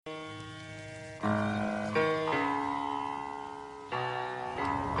Be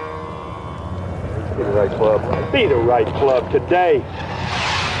the right club. Be the right club today.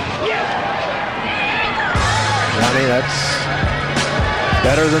 Yes! Johnny, that's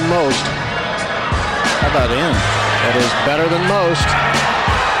better than most. How about in? That is better than most.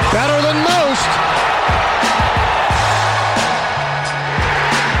 Better than most!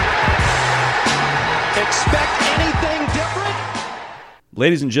 Expect anything different?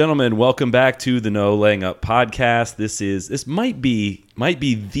 Ladies and gentlemen, welcome back to the No Laying Up podcast. This might be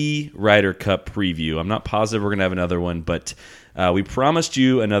the Ryder Cup preview. I'm not positive we're going to have another one, but we promised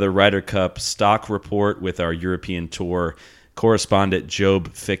you another Ryder Cup stock report with our European Tour correspondent, Job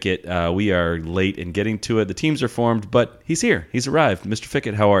Fickett. We are late in getting to it. The teams are formed, but he's here. He's arrived. Mr.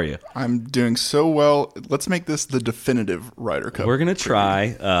 Fickett, how are you? I'm doing so well. Let's make this the definitive Ryder Cup. We're going to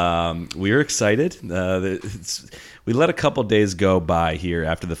try. We're excited. We let a couple days go by here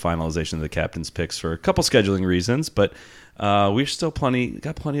after the finalization of the captain's picks for a couple scheduling reasons, but we're still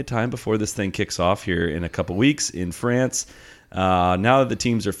got plenty of time before this thing kicks off here in a couple weeks in France. Now that the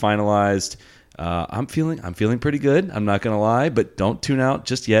teams are finalized, I'm feeling pretty good. I'm not going to lie, but don't tune out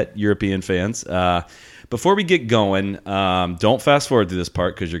just yet, European fans. Before we get going, don't fast forward through this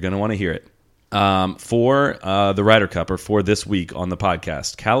part because you're going to want to hear it. For the Ryder Cup, or for this week on the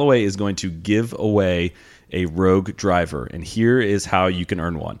podcast, Callaway is going to give away a rogue driver, and here is how you can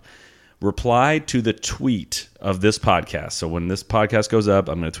earn one. Reply to the tweet of this podcast. So when this podcast goes up,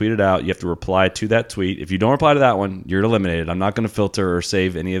 I'm going to tweet it out. You have to reply to that tweet. If you don't reply to that one, you're eliminated. I'm not going to filter or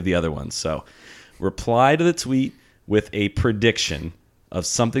save any of the other ones. So reply to the tweet with a prediction of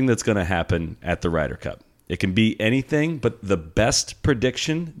something that's going to happen at the Ryder Cup. It can be anything, but the best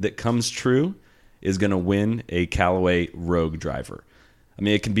prediction that comes true is going to win a Callaway Rogue driver. I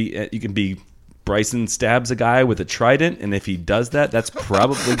mean, you can be Bryson stabs a guy with a trident, and if he does that, that's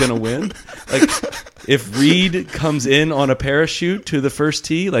probably going to win. Like, if Reed comes in on a parachute to the first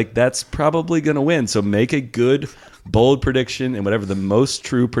tee, like, that's probably going to win. So make a good, bold prediction, and whatever the most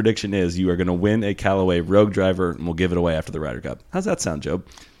true prediction is, you are going to win a Callaway Rogue driver, and we'll give it away after the Ryder Cup. How's that sound, Job?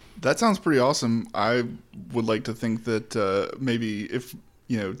 That sounds pretty awesome. I would like to think that maybe if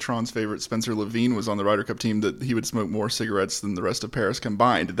Tron's favorite Spencer Levine was on the Ryder Cup team, that he would smoke more cigarettes than the rest of Paris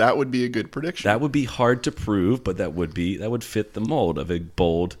combined. That would be a good prediction. That would be hard to prove, but that would fit the mold of a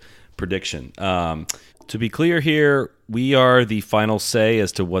bold prediction. To be clear here, we are the final say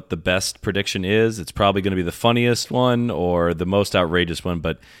as to what the best prediction is. It's probably going to be the funniest one or the most outrageous one,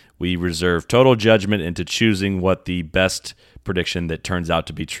 but we reserve total judgment into choosing what the best prediction that turns out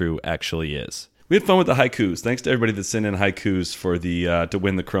to be true actually is. We had fun with the haikus. Thanks to everybody that sent in haikus for the to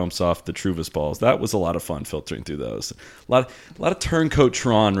win the Chrome Soft, the Truvis balls. That was a lot of fun filtering through those. A lot of turncoat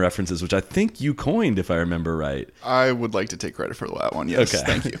Tron references, which I think you coined, if I remember right. I would like to take credit for that one. Yes, okay.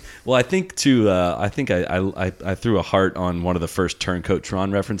 Thank you. Well, I think too. I threw a heart on one of the first turncoat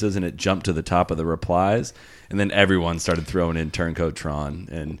Tron references, and it jumped to the top of the replies. And then everyone started throwing in Turncoat Tron.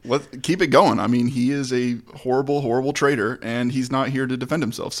 And let's keep it going. I mean, he is a horrible, horrible traitor, and he's not here to defend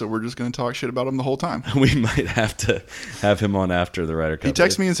himself. So we're just going to talk shit about him the whole time. We might have to have him on after the Ryder Cup. He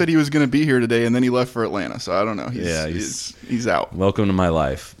texted me and said he was going to be here today, and then he left for Atlanta. So I don't know. He's out. Welcome to my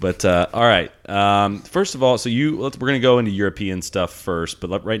life. But all right. First of all, so we're going to go into European stuff first.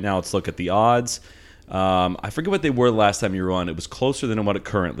 But right now, let's look at the odds. I forget what they were last time you were on. It was closer than what it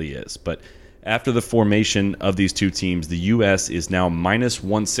currently is. But after the formation of these two teams, the U.S. is now minus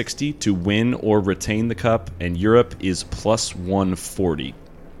 160 to win or retain the Cup, and Europe is plus 140.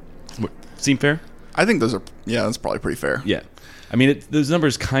 Seem fair? I think that's probably pretty fair. Yeah. I mean, those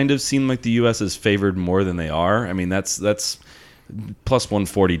numbers kind of seem like the U.S. is favored more than they are. I mean, that's plus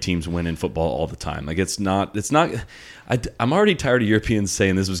 140 teams win in football all the time. Like, it's not. I'm already tired of Europeans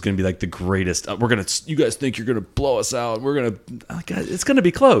saying this was going to be like the greatest. You guys think you're going to blow us out? It's going to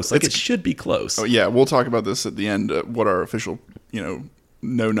be close. Like, it should be close. Oh yeah, we'll talk about this at the end. What our official, know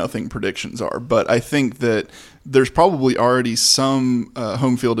nothing predictions are. But I think that there's probably already some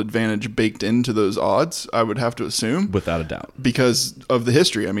home field advantage baked into those odds. I would have to assume, without a doubt, because of the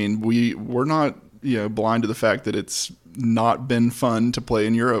history. I mean, we're not blind to the fact that it's not been fun to play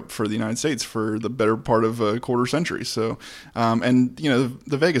in Europe for the United States for the better part of a quarter century. So, and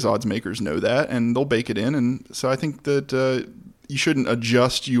the Vegas odds makers know that, and they'll bake it in. And so I think that you shouldn't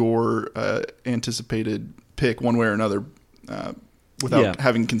adjust your anticipated pick one way or another without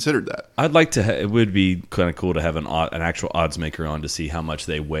having considered that. I'd like to. It would be kind of cool to have an actual odds maker on to see how much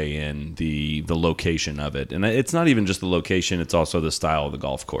they weigh in the location of it. And it's not even just the location; it's also the style of the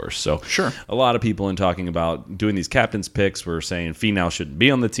golf course. So, sure, a lot of people in talking about doing these captain's picks were saying Finau shouldn't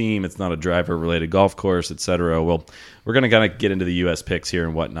be on the team. It's not a driver-related golf course, etc. Well, we're going to kind of get into the U.S. picks here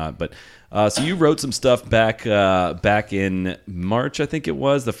and whatnot, but So you wrote some stuff back in March, I think it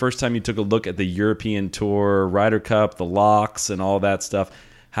was, the first time you took a look at the European Tour, Ryder Cup, the locks, and all that stuff.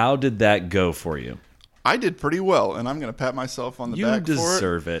 How did that go for you? I did pretty well, and I'm going to pat myself on the back for it. You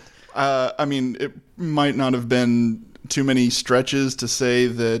deserve it. I mean, it might not have been too many stretches to say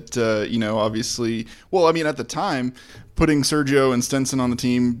that, obviously, well, I mean, at the time, putting Sergio and Stenson on the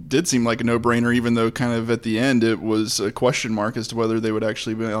team did seem like a no-brainer, even though kind of at the end it was a question mark as to whether they would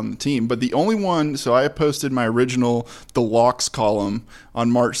actually be on the team. But the only one, so I posted my original The Locks column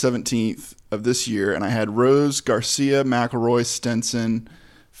on March 17th of this year, and I had Rose, Garcia, McIlroy, Stenson,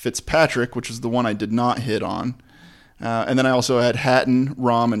 Fitzpatrick, which is the one I did not hit on. And then I also had Hatton,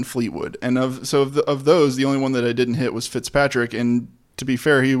 Rahm, and Fleetwood. And of those, the only one that I didn't hit was Fitzpatrick. And to be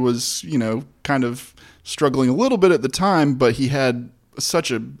fair, he was, kind of struggling a little bit at the time, but he had such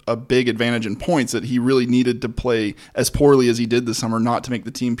a big advantage in points that he really needed to play as poorly as he did this summer not to make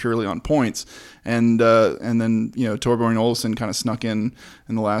the team purely on points. And then, Torbjorn Olesen kind of snuck in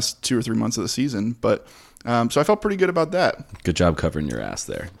the last 2 or 3 months of the season. But so I felt pretty good about that. Good job covering your ass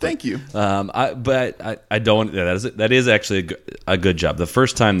there. Thank you. I don't. That is actually a good job. The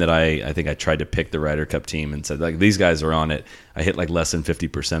first time that I think I tried to pick the Ryder Cup team and said like these guys are on it, I hit like less than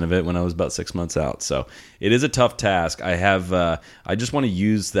 50% of it when I was about 6 months out. So it is a tough task. I just want to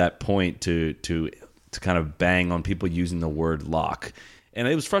use that point to kind of bang on people using the word lock. And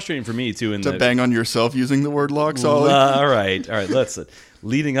it was frustrating for me too. To bang on yourself using the word lock, Solly. All right. Let's.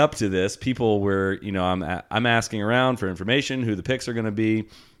 Leading up to this, people were, I'm asking around for information, who the picks are going to be,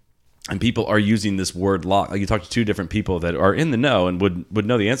 and people are using this word lock. Like you talk to 2 different people that are in the know and would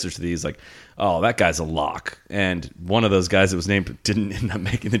know the answers to these. Like, oh, that guy's a lock, and one of those guys that was named didn't end up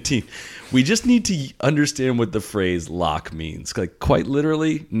making the team. We just need to understand what the phrase lock means. Like quite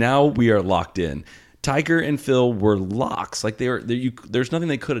literally, now we are locked in. Tiger and Phil were locks. Like there's nothing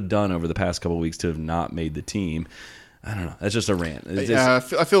they could have done over the past couple of weeks to have not made the team. I don't know. That's just a rant. I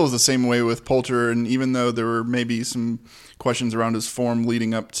feel it was the same way with Poulter, and even though there were maybe some questions around his form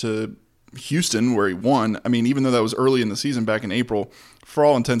leading up to Houston, where he won, I mean, even though that was early in the season back in April, for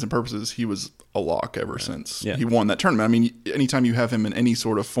all intents and purposes, he was a lock ever since he won that tournament. I mean, anytime you have him in any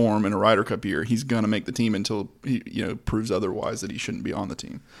sort of form in a Ryder Cup year, he's going to make the team until he proves otherwise that he shouldn't be on the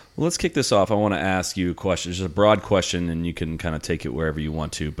team. Well, let's kick this off. I want to ask you a question. It's just a broad question, and you can kind of take it wherever you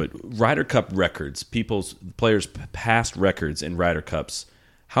want to. But Ryder Cup records, players' past records in Ryder Cups,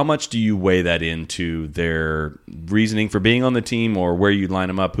 how much do you weigh that into their reasoning for being on the team, or where you line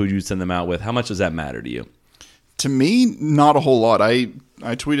them up, who you send them out with? How much does that matter to you? To me, not a whole lot. I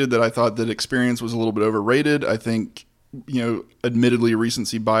tweeted that I thought that experience was a little bit overrated. I think, admittedly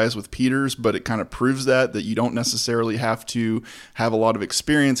recency bias with Peters, but it kind of proves that you don't necessarily have to have a lot of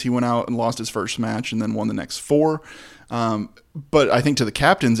experience. He went out and lost his first match and then won the next 4. But I think to the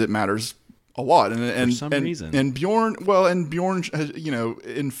captains, it matters a lot. And for some reason. And Bjorn,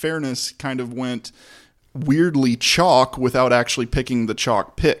 in fairness, kind of went weirdly chalk without actually picking the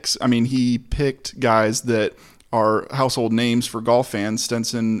chalk picks. I mean, he picked guys that are household names for golf fans,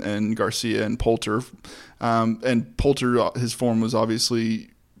 Stenson and Garcia and Poulter. And Poulter, his form was obviously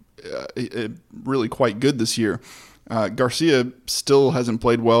really quite good this year. Garcia still hasn't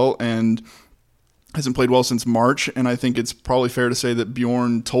played well and hasn't played well since March, and I think it's probably fair to say that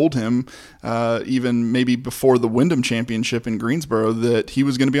Bjorn told him, even maybe before the Wyndham Championship in Greensboro, that he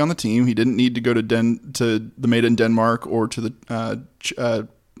was going to be on the team. He didn't need to go to the Maiden Denmark or to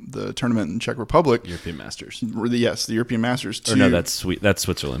the tournament in Czech Republic. European Masters. Yes, the European Masters. No, that's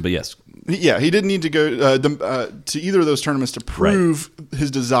Switzerland, but yes. Yeah, he didn't need to go to either of those tournaments to prove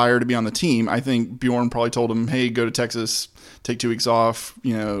his desire to be on the team. I think Bjorn probably told him, hey, go to Texas, take 2 weeks off,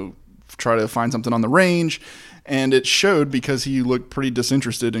 try to find something on the range. And it showed because he looked pretty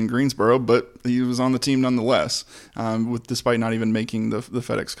disinterested in Greensboro, but he was on the team nonetheless, despite not even making the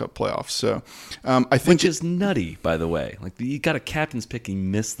FedEx Cup playoffs. So I think which is nutty, by the way. Like you got a captain's pick, he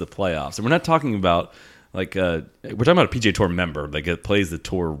missed the playoffs, and we're not talking about we're talking about a PGA Tour member that plays the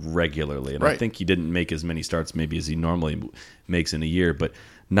tour regularly, and I think he didn't make as many starts maybe as he normally makes in a year, but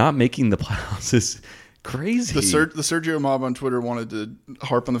not making the playoffs is crazy. The Sergio mob on Twitter wanted to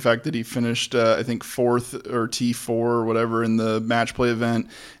harp on the fact that he finished, I think, 4th or T4 or whatever in the match play event,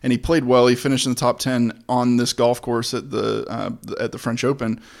 and he played well. He finished in the top 10 on this golf course at the French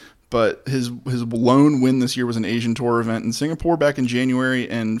Open. But his lone win this year was an Asian Tour event in Singapore back in January,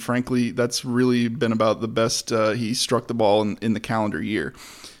 and frankly, that's really been about the best he struck the ball in the calendar year.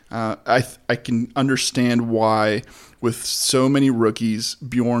 I can understand why, with so many rookies,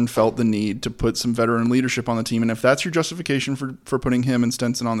 Bjorn felt the need to put some veteran leadership on the team. And if that's your justification for putting him and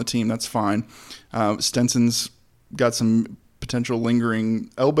Stenson on the team, that's fine. Stenson's got some potential lingering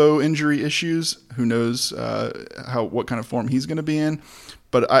elbow injury issues. Who knows what kind of form he's going to be in.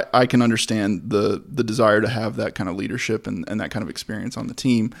 But I can understand the desire to have that kind of leadership and that kind of experience on the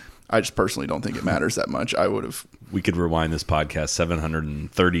team. I just personally don't think it matters that much. We could rewind this podcast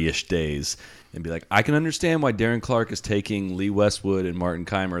 730-ish days and be like, I can understand why Darren Clark is taking Lee Westwood and Martin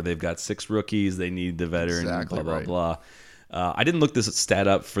Keimer. They've got 6 rookies. They need the veteran, exactly blah, right. blah, blah. I didn't look this stat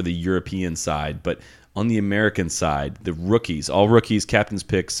up for the European side, but on the American side, the rookies, all rookies, captain's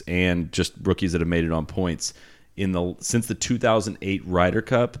picks, and just rookies that have made it on points, since the 2008 Ryder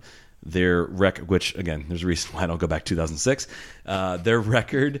Cup, their record, which again, there's a reason why I don't go back 2006. Their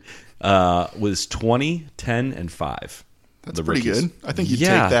record was 20, 10, and 5. That's pretty good. I think you'd take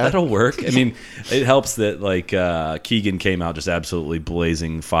that. That'll work. I mean, it helps that Keegan came out just absolutely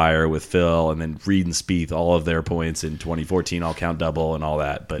blazing fire with Phil, and then Reed and Spieth, all of their points in 2014 all count double and all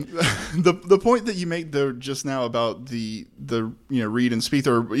that. But the point that you made though just now about the Reed and Spieth,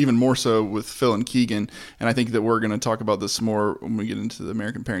 or even more so with Phil and Keegan, and I think that we're going to talk about this more when we get into the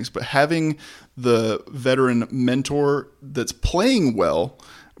American pairings. But having the veteran mentor that's playing well,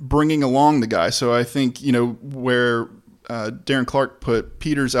 bringing along the guy. So I think where Darren Clark put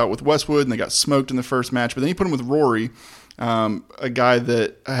Peters out with Westwood, and they got smoked in the first match. But then he put him with Rory, a guy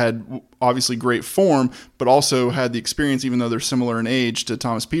that had obviously great form, but also had the experience, even though they're similar in age to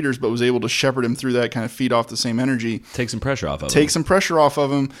Thomas Peters, but was able to shepherd him through that, kind of feed off the same energy. Take some pressure off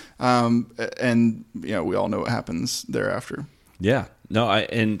of him. And we all know what happens thereafter. Yeah. No,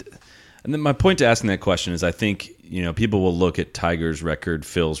 and then my point to asking that question is I think, people will look at Tiger's record,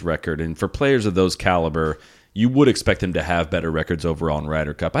 Phil's record, and for players of those caliber, you would expect him to have better records overall in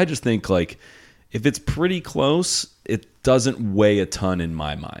Ryder Cup. I just think if it's pretty close, it doesn't weigh a ton in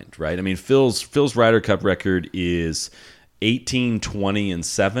my mind, right? I mean, Phil's Ryder Cup record is 18, 20, and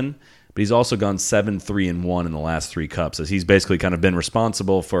 7, but he's also gone 7, 3, and 1 in the last 3 cups, as he's basically kind of been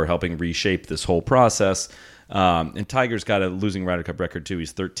responsible for helping reshape this whole process. And Tiger's got a losing Ryder Cup record too.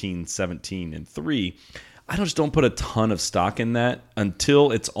 He's 13, 17, and 3. I just don't put a ton of stock in that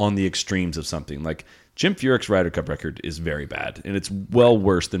until it's on the extremes of something. Like Jim Furyk's Ryder Cup record is very bad, and it's well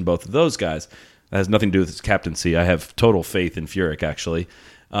worse than both of those guys. That has nothing to do with his captaincy. I have total faith in Furyk, actually.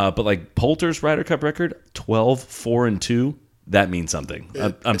 But Poulter's Ryder Cup record, 12, 4, and 2, that means something.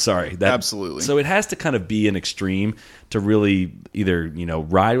 I'm sorry. Absolutely. So it has to kind of be an extreme to really either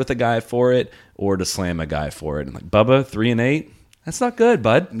ride with a guy for it or to slam a guy for it. And Bubba, 3 and 8. That's not good,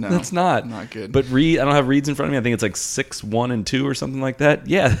 bud. No, that's not good. But Reed, I don't have Reeds in front of me. I think it's 6, 1, and 2 or something like that.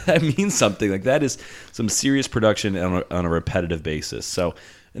 Yeah, that means something. That is some serious production on a repetitive basis. So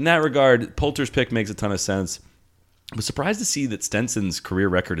in that regard, Poulter's pick makes a ton of sense. I was surprised to see that Stenson's career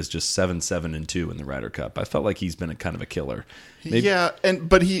record is just 7, 7, and 2 in the Ryder Cup. I felt like he's been a kind of a killer. Yeah,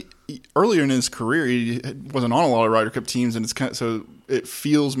 but he earlier in his career he wasn't on a lot of Ryder Cup teams, and it's kind of, so it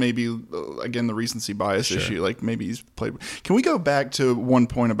feels maybe again the recency bias issue. Like maybe he's played. Can we go back to one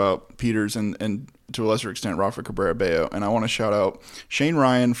point about Peters and to a lesser extent Rafa Cabrera-Bello? And I want to shout out Shane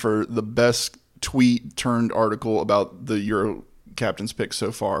Ryan for the best tweet turned article about the Euro captain's pick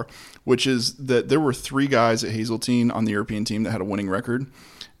so far, which is that there were 3 guys at Hazeltine on the European team that had a winning record,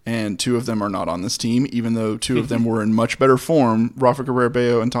 and 2 of them are not on this team, even though 2 of them were in much better form, Rafa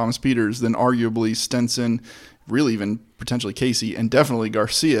Cabrera-Bello and Thomas Peters, than arguably Stenson, really even potentially Casey, and definitely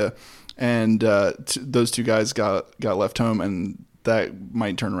Garcia. And those 2 guys got left home, and that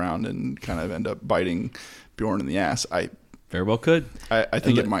might turn around and kind of end up biting Bjorn in the ass. Very well could. I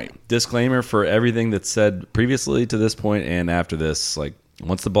think it might. Disclaimer for everything that's said previously to this point and after this,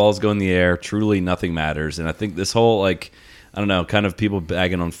 once the balls go in the air, truly nothing matters. And I think this whole, I don't know, kind of people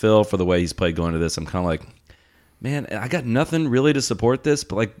bagging on Phil for the way he's played going to this, I'm kind of like, man, I got nothing really to support this,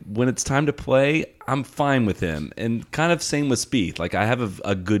 but when it's time to play, I'm fine with him. And kind of same with Spieth. I have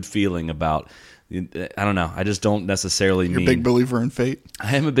a good feeling about, I don't know, I just don't necessarily You're a big believer in fate?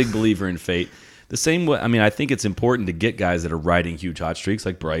 I am a big believer in fate. The same way, I think it's important to get guys that are riding huge hot streaks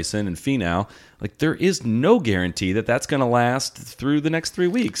like Bryson and Finau. There is no guarantee that that's going to last through the next 3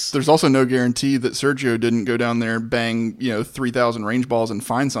 weeks. There's also no guarantee that Sergio didn't go down there, bang, 3,000 range balls and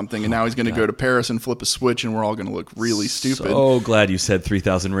find something, and now he's going to go to Paris and flip a switch, and we're all going to look really stupid. So glad you said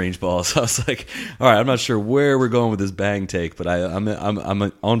 3,000 range balls. I was like, all right, I'm not sure where we're going with this bang take, but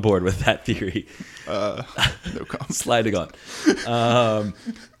I'm on board with that theory. No comment. Sliding on.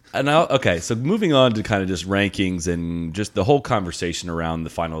 And now, okay, so moving on to kind of just rankings and just the whole conversation around the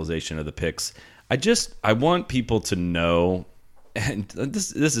finalization of the picks. I want people to know, and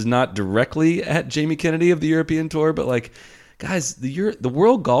this is not directly at Jamie Kennedy of the European Tour, but guys, the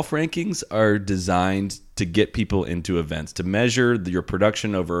World Golf Rankings are designed to get people into events, to measure your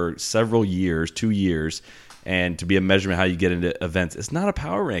production over several years, 2 years, and to be a measurement how you get into events. It's not a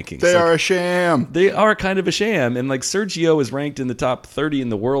power ranking. They are a sham. They are kind of a sham. And like Sergio is ranked in the top 30 in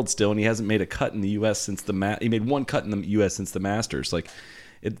the world still, and he hasn't made a cut in the U.S. since he made one cut in the U.S. since the Masters. Like,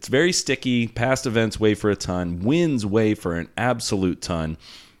 it's very sticky. Past events weigh for a ton. Wins weigh for an absolute ton.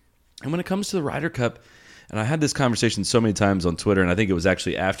 And when it comes to the Ryder Cup, and I had this conversation so many times on Twitter, and I think it was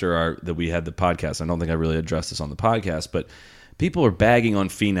actually after that we had the podcast. I don't think I really addressed this on the podcast, but people are bagging on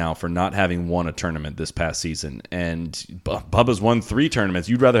Finau for not having won a tournament this past season. And Bubba's won 3 tournaments.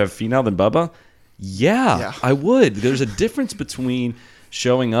 You'd rather have Finau than Bubba? Yeah, I would. There's a difference between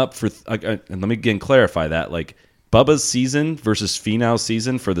showing up for and let me again clarify that. Like, Bubba's season versus Finau's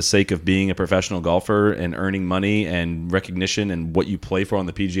season for the sake of being a professional golfer and earning money and recognition and what you play for on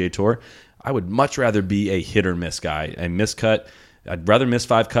the PGA Tour, I would much rather be a hit or miss guy. A miscut. I'd rather miss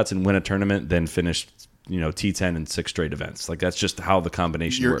 5 cuts and win a tournament than finish T10 in 6 straight events. Like, that's just how the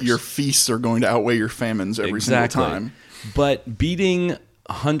combination works. Your feasts are going to outweigh your famines every single time. But beating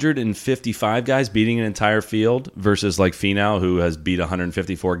 155 guys, beating an entire field versus like Finau, who has beat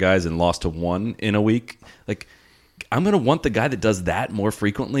 154 guys and lost to 1 in a week, like, I'm going to want the guy that does that more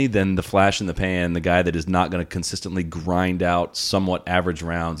frequently than the flash in the pan, the guy that is not going to consistently grind out somewhat average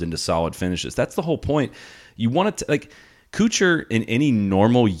rounds into solid finishes. That's the whole point. You want to, like, Kuchar in any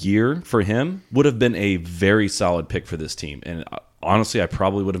normal year for him would have been a very solid pick for this team. And honestly, I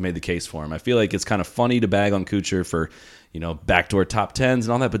probably would have made the case for him. I feel like it's kind of funny to bag on Kuchar for, backdoor top 10s and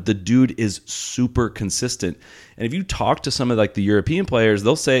all that, but the dude is super consistent. And if you talk to some of like the European players,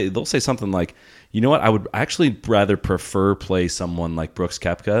 they'll say something like, you know what, I would actually rather prefer play someone like Brooks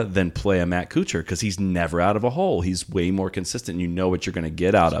Koepka than play a Matt Kuchar because he's never out of a hole. He's way more consistent. You know what you're going to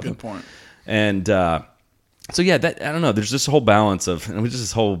get out of him. Good point. And so yeah, that I don't know. There's this whole balance of, and just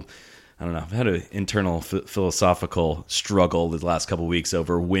this whole, I don't know. I've had an internal philosophical struggle the last couple of weeks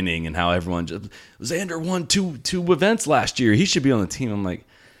over winning and how everyone just, Xander won two events last year. He should be on the team. I'm like,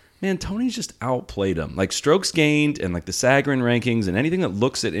 man, Tony's just outplayed him. Like, strokes gained and like the Sagarin rankings and anything that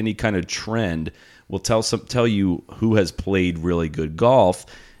looks at any kind of trend will tell you who has played really good golf.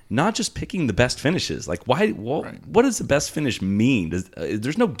 Not just picking the best finishes. Like, why? Well, right. What does the best finish mean?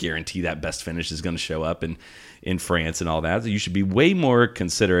 There's no guarantee that best finish is going to show up in France and all that. You should be way more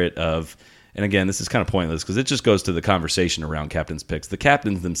considerate of. And again, this is kind of pointless because it just goes to the conversation around captains' picks. The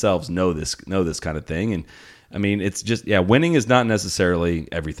captains themselves know this kind of thing, and I mean, it's just winning is not necessarily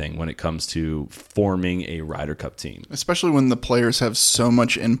everything when it comes to forming a Ryder Cup team. Especially when the players have so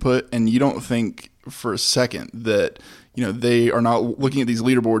much input, and you don't think for a second that they are not looking at these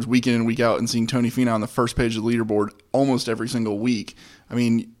leaderboards week in and week out and seeing Tony Finau on the first page of the leaderboard almost every single week. I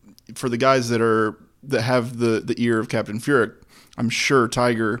mean, for the guys that have the ear of Captain Furyk, I'm sure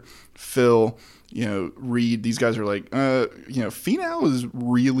Tiger, Phil, Reed, these guys are like, Finau is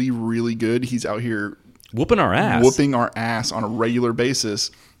really, really good. He's out here whooping our ass on a regular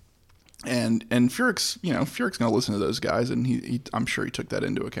basis. And Furyk's going to listen to those guys, and I'm sure he took that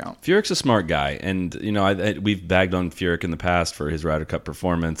into account. Furyk's a smart guy, and we've bagged on Furyk in the past for his Ryder Cup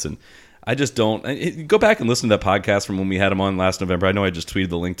performance, and I just don't go back and listen to that podcast from when we had him on last November. I know I just tweeted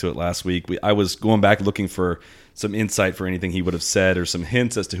the link to it last week. I was going back looking for some insight for anything he would have said or some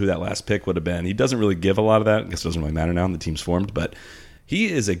hints as to who that last pick would have been. He doesn't really give a lot of that. I guess it doesn't really matter now, and the team's formed, but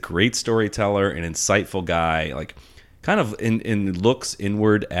he is a great storyteller, an insightful guy, like kind of in looks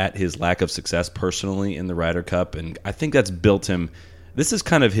inward at his lack of success personally in the Ryder Cup, and I think that's built him. This is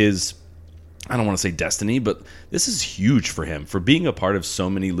kind of his, I don't want to say destiny, but this is huge for him, for being a part of so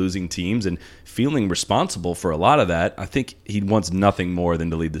many losing teams and feeling responsible for a lot of that. I think he wants nothing more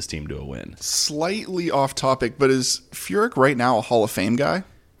than to lead this team to a win. Slightly off topic, but is Furyk right now a Hall of Fame guy?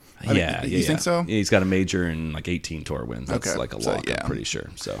 You think so? Yeah, he's got a major and like 18 tour wins. That's like a lock, I'm pretty sure.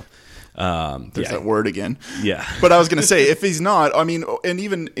 So there's that word again. Yeah. But I was going to say, if he's not, I mean, and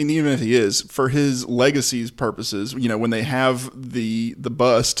even if he is, for his legacy's purposes, when they have the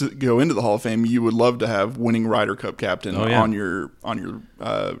bust go into the Hall of Fame, you would love to have winning Ryder Cup captain on your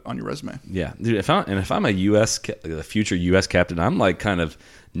resume. Yeah, dude. If I'm a future U.S. captain, I'm like kind of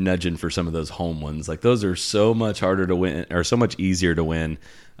nudging for some of those home ones. Like, those are so much harder to win, or so much easier to win.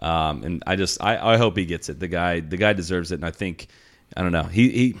 And I hope he gets it. The guy deserves it. And I think, I don't know,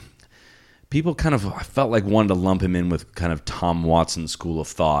 people kind of, I felt like wanted to lump him in with kind of Tom Watson school of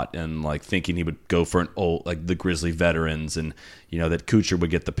thought, and like thinking he would go for an old, like the Grizzly veterans, and that Kuchar would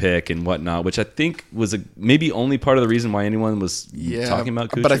get the pick and whatnot, which I think was maybe only part of the reason why anyone was talking about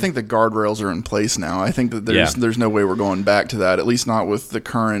Kuchar. But I think the guardrails are in place now. I think that there's no way we're going back to that, at least not with the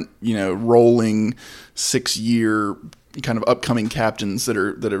current rolling 6-year kind of upcoming captains that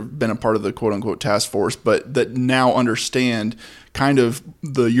have been a part of the quote unquote task force, but that now understand kind of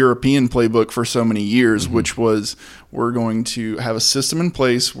the European playbook for so many years, which was we're going to have a system in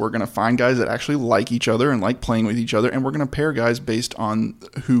place. We're going to find guys that actually like each other and like playing with each other, and we're going to pair guys based on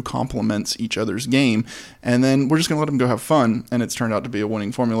who complements each other's game, and then we're just going to let them go have fun. And it's turned out to be a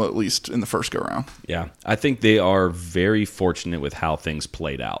winning formula, at least in the first go round. Yeah, I think they are very fortunate with how things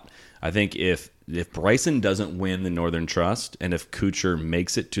played out. I think if Bryson doesn't win the Northern Trust, and if Kuchar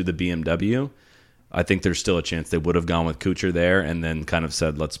makes it to the BMW, I think there's still a chance they would have gone with Kuchar there and then kind of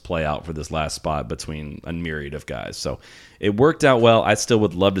said, let's play out for this last spot between a myriad of guys. So it worked out well. I still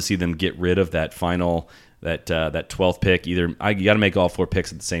would love to see them get rid of that final, that 12th pick. You got to make all 4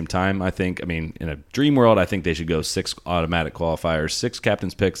 picks at the same time, I think. I mean, in a dream world, I think they should go 6 automatic qualifiers, 6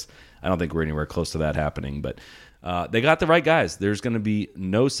 captain's picks. I don't think we're anywhere close to that happening, but they got the right guys. There's going to be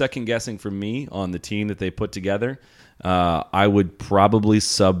no second guessing from me on the team that they put together. I would probably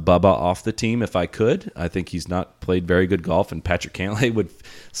sub Bubba off the team if I could. I think he's not played very good golf, and Patrick Cantlay would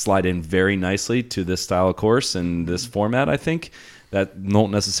slide in very nicely to this style of course and this format, I think. That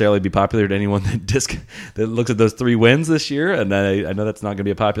won't necessarily be popular to anyone that looks at those 3 wins this year, and I know that's not going to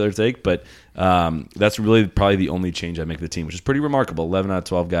be a popular take, but that's really probably the only change I make to the team, which is pretty remarkable. 11 out of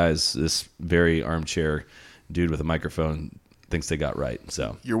 12 guys, this very armchair dude with a microphone thinks they got right.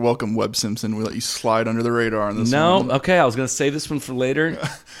 So you're welcome, Webb Simpson. We let you slide under the radar on this. No, one. Okay. I was going to save this one for later.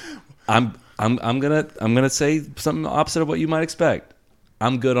 I'm gonna say something opposite of what you might expect.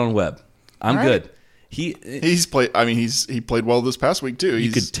 I'm good on Webb. I'm good. He's played. I mean, he played well this past week too.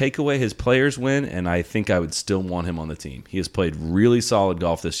 You could take away his players win, and I think I would still want him on the team. He has played really solid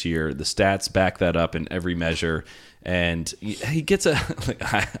golf this year. The stats back that up in every measure. And he gets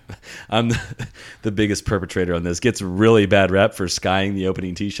I'm the biggest perpetrator on this, gets a really bad rep for skying the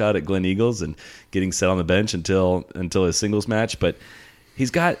opening tee shot at Glen Eagles and getting set on the bench until his singles match. But he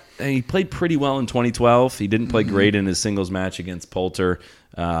played pretty well in 2012. He didn't play great in his singles match against Poulter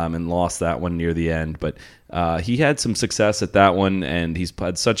and lost that one near the end. But he had some success at that one, and he's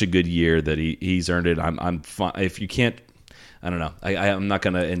had such a good year that he's earned it. I'm fine. If you can't, I don't know. I'm not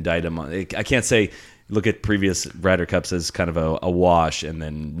going to indict him. I can't say look at previous Ryder Cups as kind of a wash and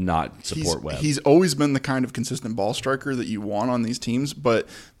then not support Webb. He's always been the kind of consistent ball striker that you want on these teams, but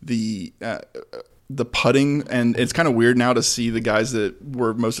the putting, and it's kind of weird now to see the guys that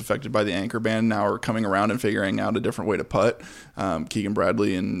were most affected by the anchor ban now are coming around and figuring out a different way to putt. Keegan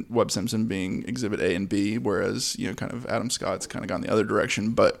Bradley and Webb Simpson being exhibit A and B, whereas kind of Adam Scott's kind of gone the other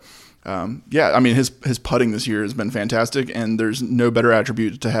direction, but I mean, his putting this year has been fantastic, and there's no better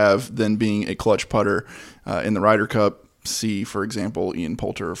attribute to have than being a clutch putter in the Ryder Cup. See, for example, Ian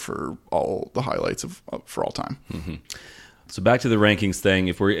Poulter for all the highlights for all time. Mm-hmm. So back to the rankings thing.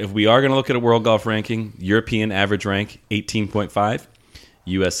 If we are going to look at a world golf ranking, European average rank 18.5,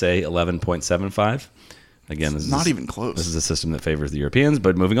 USA 11.75. Again, this is not even close. This is a system that favors the Europeans,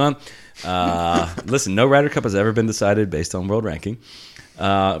 but moving on. Listen, no Ryder Cup has ever been decided based on world ranking.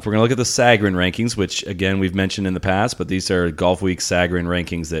 If we're going to look at the Sagarin rankings, which, again, we've mentioned in the past, but these are Golf Week Sagarin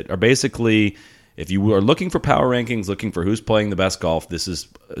rankings that are basically, if you are looking for power rankings, looking for who's playing the best golf, this is,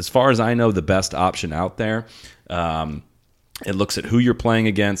 as far as I know, the best option out there. It looks at who you're playing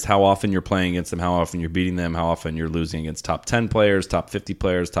against, how often you're playing against them, how often you're beating them, how often you're losing against top 10 players, top 50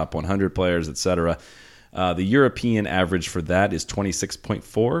 players, top 100 players, etc. The European average for that is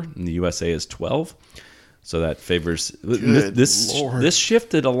 26.4, and the USA is 12. So that favors this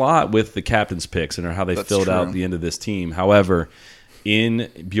shifted a lot with the captain's picks and how they filled out the end of this team. However, in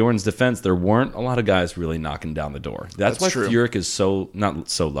Bjorn's defense, there weren't a lot of guys really knocking down the door. That's why Furyk is not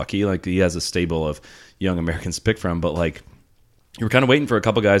so lucky. Like, he has a stable of young Americans to pick from, but like, you were kind of waiting for a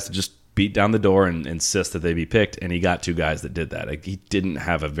couple guys to just beat down the door and insist that they be picked, and he got 2 guys that did that. Like, he didn't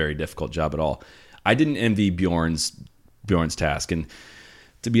have a very difficult job at all. I didn't envy Bjorn's task, and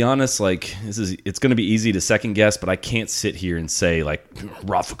to be honest, like, it's going to be easy to second guess, but I can't sit here and say like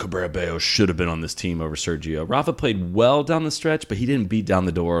Rafa Cabrera-Bello should have been on this team over Sergio. Rafa played well down the stretch, but he didn't beat down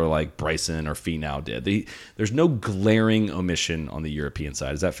the door like Bryson or Finau did. There's no glaring omission on the European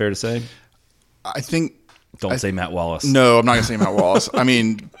side. Is that fair to say? I think. Don't say Matt Wallace. No, I'm not going to say Matt Wallace. I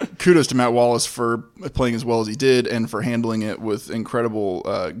mean, kudos to Matt Wallace for playing as well as he did and for handling it with incredible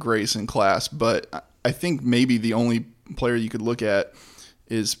grace and class. But I think maybe the only player you could look at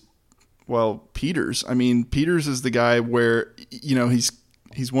is, well, Peters. I mean, Peters is the guy where, he's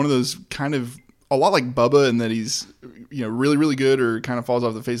one of those kind of a lot like Bubba in that he's, really, really good or kind of falls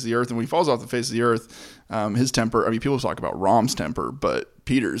off the face of the earth. And when he falls off the face of the earth, his temper, I mean, people talk about Rahm's temper, but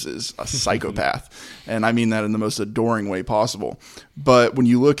Peters is a psychopath. And I mean that in the most adoring way possible. But when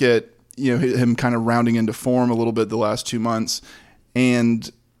you look at him kind of rounding into form a little bit the last 2 months,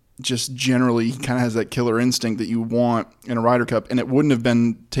 and just generally he kind of has that killer instinct that you want in a Ryder Cup, and it wouldn't have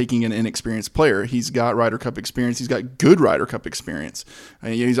been taking an inexperienced player. He's got Ryder Cup experience. He's got good Ryder Cup experience.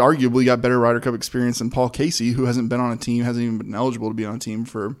 He's arguably got better Ryder Cup experience than Paul Casey, who hasn't been on a team, hasn't even been eligible to be on a team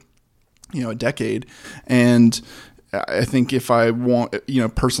for a decade. And I think if I want,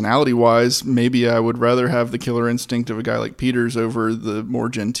 personality-wise, maybe I would rather have the killer instinct of a guy like Peters over the more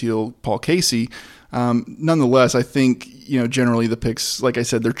genteel Paul Casey. Nonetheless, I think, generally the picks, like I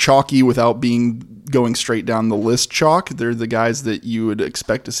said, they're chalky without going straight down the list chalk. They're the guys that you would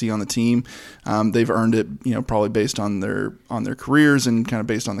expect to see on the team. They've earned it, probably based on their careers and kind of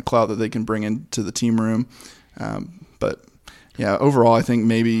based on the clout that they can bring into the team room. But yeah, overall, I think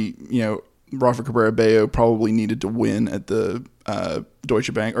maybe, Rafa Cabrera Bello probably needed to win at the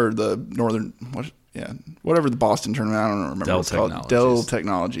Deutsche Bank or the Northern, whatever the Boston tournament. I don't remember what it's called. Dell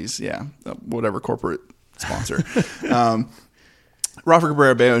Technologies, whatever corporate sponsor. Rafa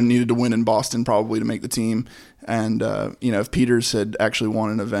Cabrera Bello needed to win in Boston probably to make the team, and if Peters had actually won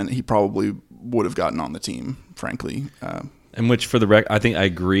an event, he probably would have gotten on the team, frankly. And which, for the record, I think I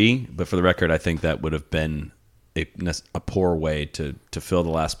agree, but for the record, I think that would have been a poor way to fill the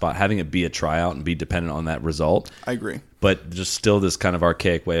last spot, having it be a tryout and be dependent on that result. I agree. But just still this kind of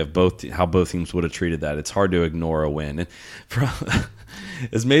archaic way of how both teams would have treated that. It's hard to ignore a win. And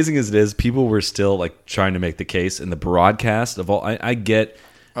as amazing as it is, people were still like trying to make the case in the broadcast of all. I get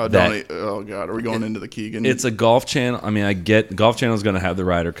that. Oh God, are we going into the Keegan? It's a golf channel. I mean, I get Golf Channel is going to have the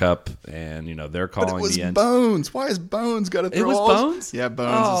Ryder Cup, and they're calling but it was the end. Bones. Why is Bones got to throw? It was Bones. Yeah,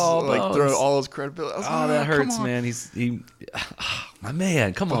 Bones is Bones. throwing all his credibility. That hurts, man. He my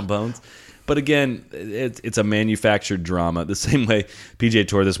man. Come on, Bones. But again, it's a manufactured drama. The same way PGA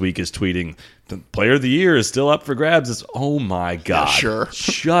Tour this week is tweeting, the Player of the Year is still up for grabs. It's, oh my God. Yeah, sure.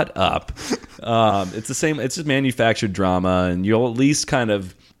 Shut up. It's the same. It's just manufactured drama, and you'll at least kind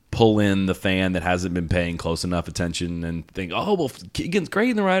of pull in the fan that hasn't been paying close enough attention and think, oh, well, Keegan's great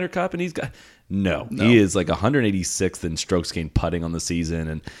in the Ryder Cup, and he's got... No, he is like 186th in strokes gained putting on the season.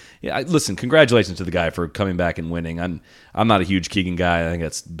 And listen, congratulations to the guy for coming back and winning. I'm not a huge Keegan guy. I think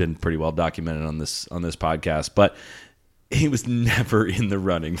that's been pretty well documented on this podcast. But he was never in the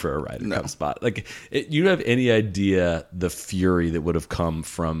running for a Ryder Cup spot. Like, you have any idea the fury that would have come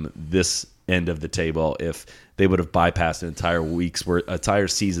from this end of the table if they would have bypassed an entire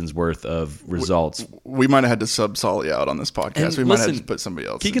season's worth of results? We might have had to sub Solly out on this podcast. We might have to put somebody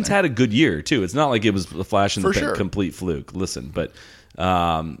else. Keegan's had a good year too. It's not like it was a flash in the sure. complete fluke. Listen, but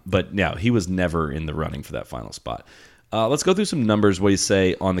no, he was never in the running for that final spot. Let's go through some numbers. What do you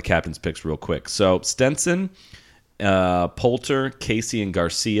say on the captain's picks real quick? So Stenson, Poulter, Casey, and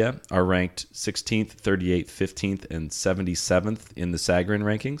Garcia are ranked 16th, 38th, 15th, and 77th in the Sagarin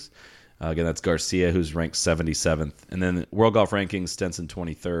rankings. Again, that's Garcia, who's ranked 77th. And then World Golf Rankings, Stenson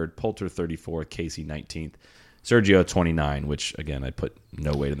 23rd, Poulter 34th, Casey 19th, Sergio 29, which, again, I put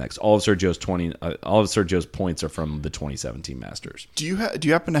no weight in that. All of Sergio's points are from the 2017 Masters. Do you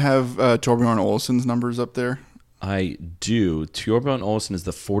happen to have Torbjorn Olsen's numbers up there? I do. Torbjorn Olsen is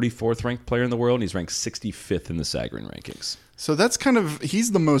the 44th ranked player in the world, and he's ranked 65th in the Sagarin rankings. So that's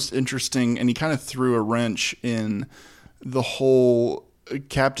he's the most interesting, and he kind of threw a wrench in the whole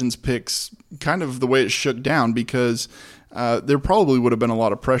captain's picks, kind of the way it shook down, because there probably would have been a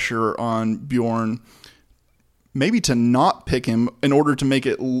lot of pressure on Bjorn maybe to not pick him in order to make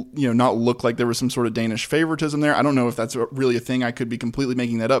it not look like there was some sort of Danish favoritism there. I don't know if that's really a thing. I could be completely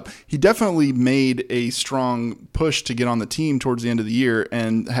making that up. He definitely made a strong push to get on the team towards the end of the year,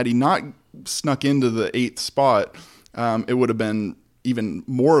 and had he not snuck into the 8th spot, it would have been even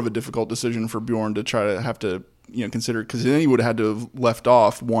more of a difficult decision for Bjorn to try to have to consider, because then he would have had to have left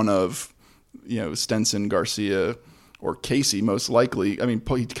off one of Stenson, Garcia, or Casey, most likely. I mean,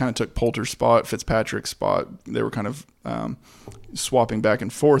 he kind of took Poulter's spot, Fitzpatrick's spot. They were kind of swapping back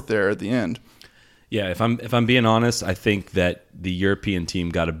and forth there at the end. Yeah, if I'm being honest, I think that the European team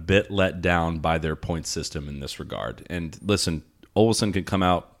got a bit let down by their point system in this regard. And listen, Olsen could come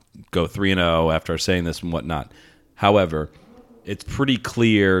out, go 3-0 after saying this and whatnot. However, it's pretty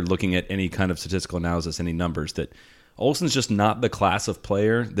clear, looking at any kind of statistical analysis, any numbers, that Olsen's just not the class of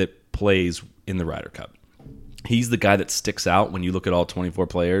player that plays in the Ryder Cup. He's the guy that sticks out when you look at all 24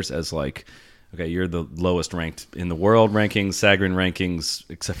 players as like, okay, you're the lowest ranked in the world rankings, Sagarin rankings,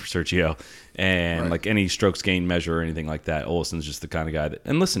 except for Sergio, and like any strokes gained measure or anything like that. Olsen's just the kind of guy that,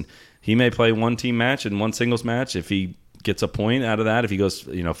 and listen, he may play one team match and one singles match. If he gets a point out of that, if he goes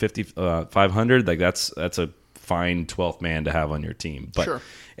 50, 500, like that's a fine 12th man to have on your team. But sure.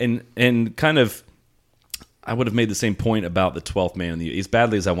 and kind of I would have made the same point about the 12th man in the as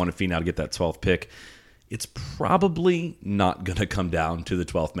badly as I wanted Finau to get that 12th pick. It's probably not going to come down to the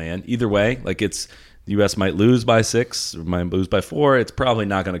 12th man either way. Like the U.S. might lose by 6 or might lose by 4. It's probably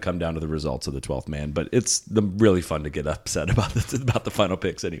not going to come down to the results of the 12th man, but it's really fun to get upset about the final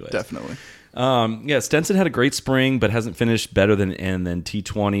picks anyway. Definitely. Stenson had a great spring, but hasn't finished better than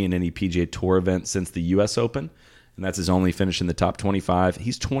T20 in any PGA Tour event since the U.S. Open, and that's his only finish in the top 25.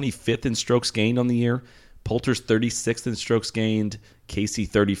 He's 25th in strokes gained on the year. Poulter's 36th in strokes gained, Casey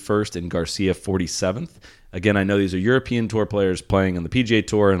 31st, and Garcia 47th. Again, I know these are European Tour players playing on the PGA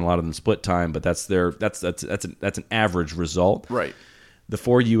Tour, and a lot of them split time, but that's an average result. Right. The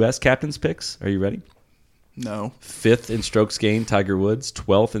 4 U.S. captains picks. Are you ready? No. 5th in strokes gained, Tiger Woods.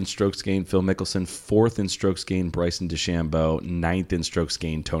 12th in strokes gained, Phil Mickelson. 4th in strokes gained, Bryson DeChambeau. 9th in strokes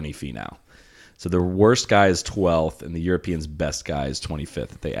gained, Tony Finau. So the worst guy is 12th, and the Europeans' best guy is 25th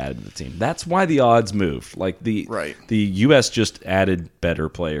that they added to the team. That's why the odds moved. Like the U.S. just added better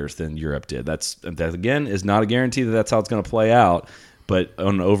players than Europe did. That again is not a guarantee that that's how it's going to play out. But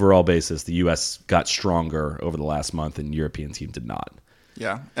on an overall basis, the U.S. got stronger over the last month, and European team did not.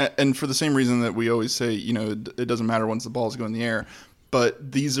 Yeah, and for the same reason that we always say, it doesn't matter once the balls go in the air. But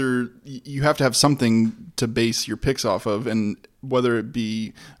you have to have something to base your picks off of, and whether it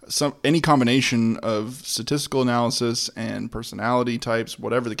be any combination of statistical analysis and personality types,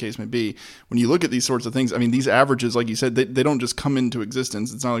 whatever the case may be, when you look at these sorts of things, I mean, these averages, like you said, they don't just come into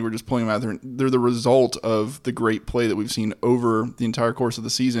existence. It's not like we're just pulling them out there. They're the result of the great play that we've seen over the entire course of the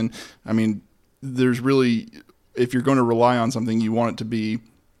season. I mean, there's really, if you're going to rely on something, you want it to be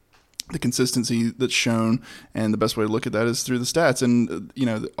the consistency that's shown, and the best way to look at that is through the stats. And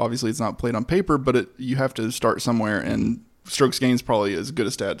obviously it's not played on paper, but you have to start somewhere, and strokes gained is probably as good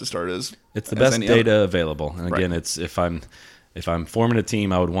a stat to start as it's the best data other. Available. And again, it's if I'm forming a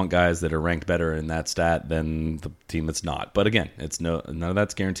team, I would want guys that are ranked better in that stat than the team that's not. But again, none of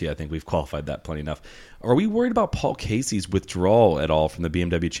that's guaranteed. I think we've qualified that plenty enough. Are we worried about Paul Casey's withdrawal at all from the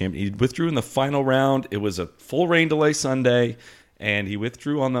BMW Championship? He withdrew in the final round. It was a full rain delay Sunday, and he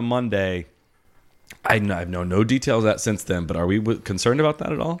withdrew on the Monday. I've known no details of that since then, but are we concerned about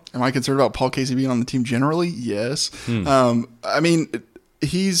that at all? Am I concerned about Paul Casey being on the team generally? Yes. I mean,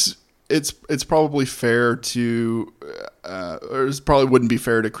 it's probably fair to, or it probably wouldn't be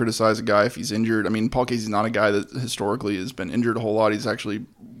fair to criticize a guy if he's injured. I mean, Paul Casey's not a guy that historically has been injured a whole lot. He's actually,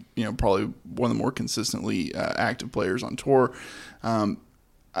 probably one of the more consistently active players on tour.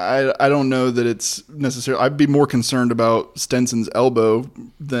 I don't know that it's necessarily. I'd be more concerned about Stenson's elbow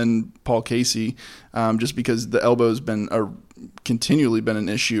than Paul Casey, just because the elbow's been continually been an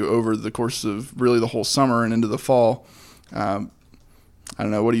issue over the course of really the whole summer and into the fall. I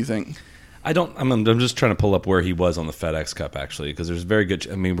don't know. What do you think? I'm just trying to pull up where he was on the FedEx Cup, actually, because there's very good.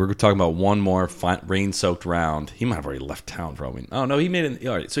 I mean, we're talking about one more rain-soaked round. He might have already left town, probably. Oh no, he made it.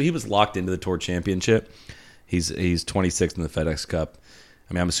 All right, so he was locked into the Tour Championship. He's 26th in the FedEx Cup.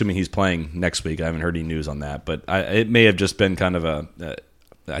 I mean, I'm assuming he's playing next week. I haven't heard any news on that, but it may have just been kind of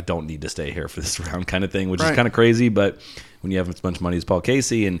I don't need to stay here for this round kind of thing, which is kind of crazy. But when you have as much money as Paul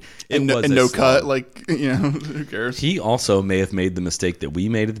Casey and no cut, who cares? He also may have made the mistake that we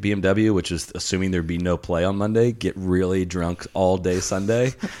made at the BMW, which is assuming there'd be no play on Monday, get really drunk all day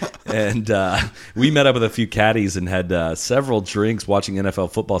Sunday. And we met up with a few caddies and had several drinks watching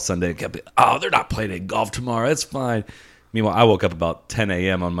NFL football Sunday. They're not playing golf tomorrow. It's fine. Meanwhile, I woke up about 10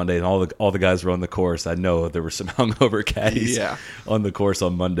 a.m. on Monday, and all the guys were on the course. I know there were some hungover caddies on the course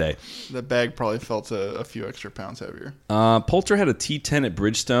on Monday. The bag probably felt a few extra pounds heavier. Poulter had a T10 at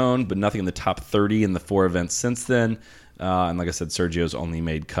Bridgestone, but nothing in the top 30 in the 4 events since then. And like I said, Sergio's only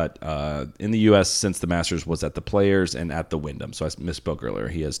made cut in the U.S. since the Masters was at the Players and at the Wyndham. So I misspoke earlier.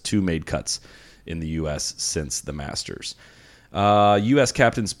 He has 2 made cuts in the U.S. since the Masters. U.S.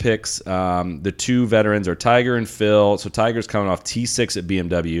 captains picks. The 2 veterans are Tiger and Phil. So Tiger's coming off T6 at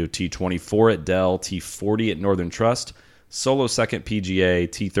BMW, T24 at Dell, T40 at Northern Trust, solo second PGA,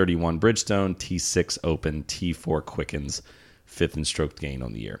 T31 Bridgestone, T6 Open, T4 Quickens, 5th in stroke gain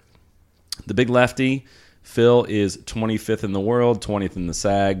on the year. The big lefty, Phil, is 25th in the world, 20th in the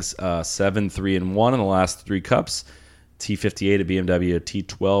SAGs, 7-3-1 in the last 3 cups. T58 at BMW,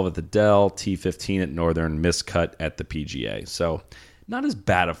 T12 at the Dell, T15 at Northern, miscut at the PGA. So not as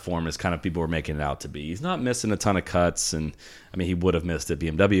bad a form as kind of people were making it out to be. He's not missing a ton of cuts, and I mean, he would have missed at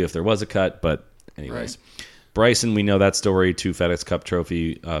BMW if there was a cut, but anyways. Right. Bryson, we know that story, 2 FedEx Cup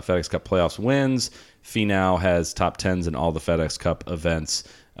trophy, FedEx Cup playoffs wins. Finau has top 10s in all the FedEx Cup events,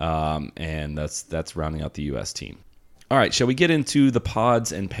 and that's rounding out the U.S. team. All right, shall we get into the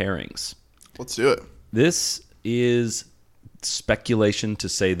pods and pairings? Let's do it. This is speculation to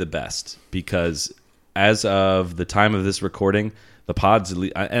say the best, because as of the time of this recording, the pods,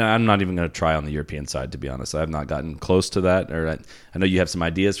 and I'm not even going to try on the European side, to be honest. I have not gotten close to that. Or I know you have some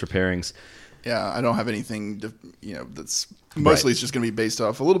ideas for pairings. Yeah, I don't have anything that's mostly It's just going to be based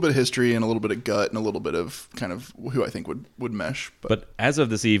off a little bit of history and a little bit of gut and a little bit of kind of who I think would mesh. But as of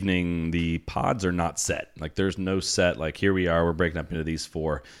this evening, the pods are not set. Like, there's no set, like, here we are, we're breaking up into these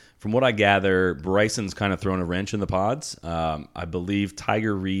 4. From what I gather, Bryson's kind of thrown a wrench in the pods. I believe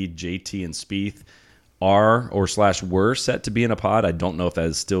Tiger, Reed, JT, and Spieth were set to be in a pod. I don't know if that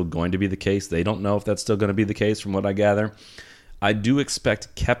is still going to be the case. They don't know if that's still going to be the case from what I gather. I do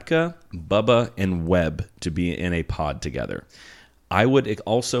expect Koepka, Bubba, and Webb to be in a pod together. I would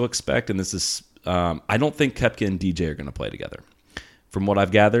also expect, and this is, I don't think Koepka and DJ are going to play together. From what I've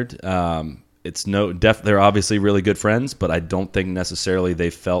gathered, they're obviously really good friends, but I don't think necessarily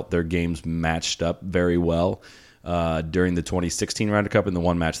they felt their games matched up very well during the 2016 Ryder Cup and the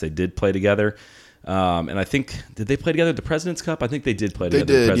one match they did play together. And I think, did they play together at the President's Cup? I think they did play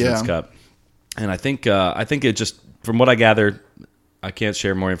together at the President's Cup. And I think it just, from what I gathered, I can't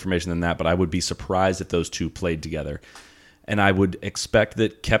share more information than that, but I would be surprised if those two played together. And I would expect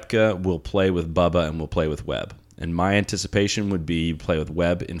that Koepka will play with Bubba and will play with Webb. And my anticipation would be play with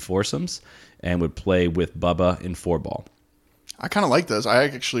Webb in foursomes and would play with Bubba in 4-ball. I kind of like those. I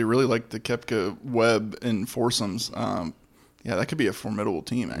actually really like the Koepka Webb in foursomes. That could be a formidable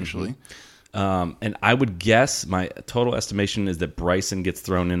team, actually. Mm-hmm. And I would guess my total estimation is that Bryson gets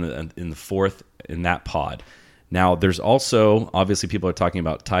thrown in the 4th in that pod. Now, there's also, obviously, people are talking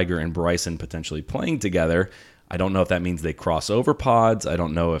about Tiger and Bryson potentially playing together. I don't know if that means they cross over pods. I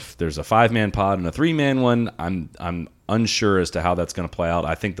don't know if there's a 5-man pod and a 3-man one. I'm unsure as to how that's going to play out.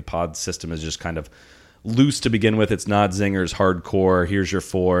 I think the pod system is just kind of loose to begin with. It's not zingers, hardcore, here's your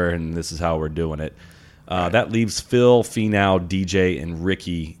 4, and this is how we're doing it. That leaves Phil, Finau, DJ, and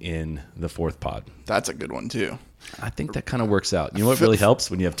Ricky in the 4th pod. That's a good one, too. I think that kind of works out. You know what really helps?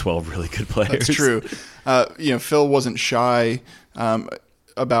 When you have 12 really good players. That's true. Phil wasn't shy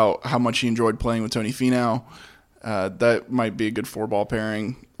about how much he enjoyed playing with Tony Finau. That might be a good 4-ball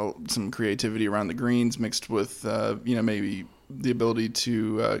pairing. Some creativity around the greens mixed with, maybe the ability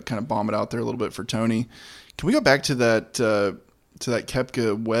to kind of bomb it out there a little bit for Tony. Can we go back to that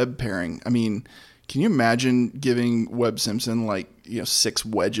Koepka Webb pairing? I mean, can you imagine giving Webb Simpson 6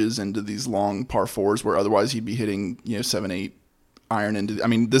 wedges into these long par 4s where otherwise he'd be hitting 7-8 iron into? I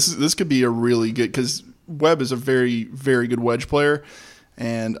mean, this could be a really good, because Webb is a very, very good wedge player,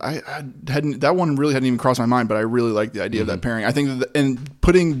 and that one really hadn't even crossed my mind, but I really like the idea of that pairing. I think and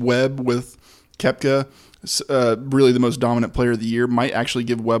putting Webb with Koepka, really the most dominant player of the year, might actually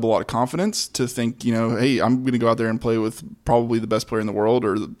give Webb a lot of confidence to think, hey, I'm going to go out there and play with probably the best player in the world,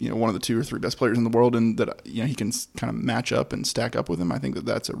 or one of the 2 or 3 best players in the world, and that he can kind of match up and stack up with him. I think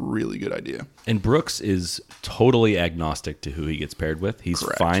that's a really good idea. And Brooks is totally agnostic to who he gets paired with. He's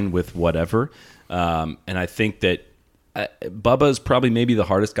Correct. Fine with whatever. And I think that Bubba is probably maybe the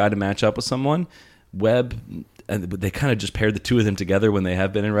hardest guy to match up with someone. Webb, and they kind of just paired the 2 of them together when they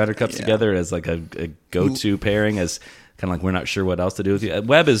have been in Ryder Cups together as like a go-to pairing, as kind of like we're not sure what else to do with you.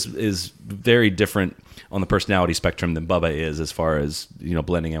 Webb is very different on the personality spectrum than Bubba is, as far as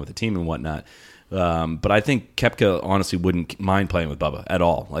blending in with the team and whatnot. But I think Koepka honestly wouldn't mind playing with Bubba at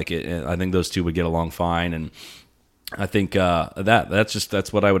all. I think those 2 would get along fine, and I think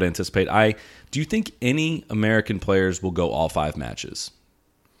that's what I would anticipate. Do you think any American players will go all 5 matches?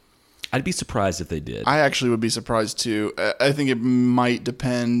 I'd be surprised if they did. I actually would be surprised too. I think it might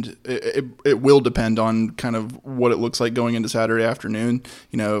depend. It will depend on kind of what it looks like going into Saturday afternoon.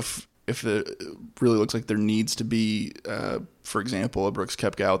 If it really looks like there needs to be, for example, a Brooks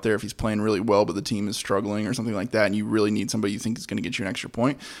Koepka out there if he's playing really well, but the team is struggling or something like that, and you really need somebody you think is going to get you an extra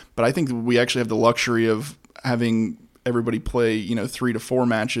point. But I think we actually have the luxury of having everybody play 3 to 4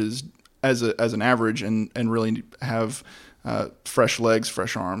 matches as an average, and really have fresh legs,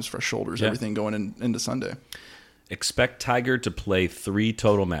 fresh arms, fresh shoulders, everything going into Sunday. Expect Tiger to play 3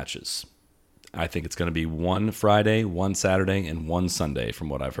 total matches. I think it's going to be 1 Friday, 1 Saturday, and 1 Sunday from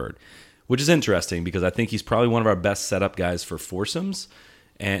what I've heard, which is interesting because I think he's probably one of our best setup guys for foursomes,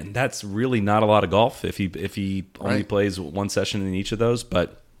 and that's really not a lot of golf if he only plays 1 session in each of those.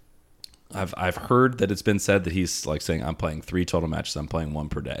 But I've heard that it's been said that he's like saying, I'm playing 3 total matches, I'm playing 1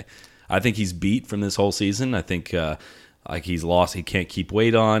 per day. I think he's beat from this whole season. I think he's lost. He can't keep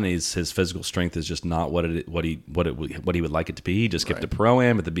weight on. His physical strength is just not what he would like it to be. He just skipped a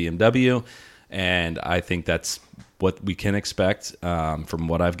Pro-Am at the BMW, And I think that's what we can expect from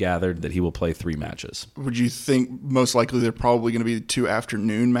what I've gathered, that he will play 3 matches. Would you think most likely they're probably going to be 2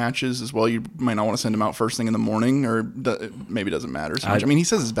 afternoon matches as well? You might not want to send him out first thing in the morning, or maybe it doesn't matter so much. I mean, he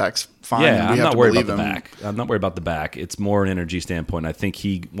says his back's fine. Yeah, and we I'm have not to worried believe about the him. back. I'm not worried about the back. It's more an energy standpoint. I think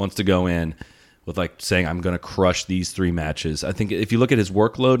he wants to go in with like saying, I'm going to crush these 3 matches. I think if you look at his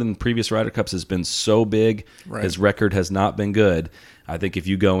workload in previous Ryder Cups has been so big, Right. his record has not been good. I think if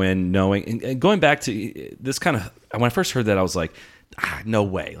you go in knowing, and going back to this kind of, when I first heard that, I was like, no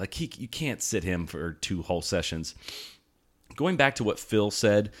way. Like you can't sit him for 2 whole sessions. Going back to what Phil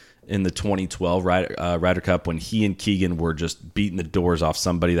said in the 2012 Ryder Cup, when he and Keegan were just beating the doors off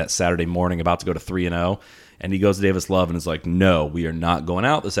somebody that Saturday morning, about to go to 3-0, and he goes to Davis Love and is like, no, we are not going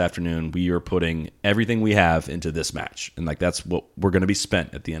out this afternoon. We are putting everything we have into this match. And like, that's what we're going to be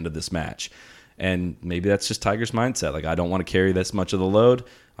spent at the end of this match. And maybe that's just Tiger's mindset. Like, I don't want to carry this much of the load.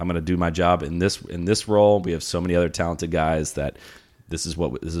 I'm going to do my job in this role. We have so many other talented guys that this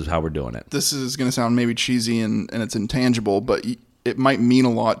is how we're doing it. This is going to sound maybe cheesy and it's intangible, but it might mean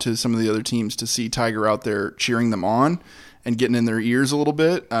a lot to some of the other teams to see Tiger out there cheering them on and getting in their ears a little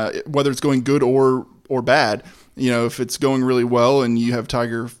bit, whether it's going good or bad. You know, if it's going really well and you have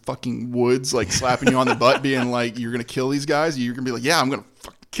Tiger fucking Woods like slapping you on the butt, being like, you're going to kill these guys, you're going to be like, yeah, I'm going to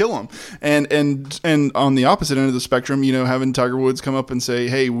fucking kill them. And on the opposite end of the spectrum, you know, having Tiger Woods come up and say,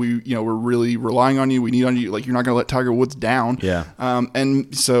 hey, we're really relying on you. We need on you. Like, you're not going to let Tiger Woods down. Yeah.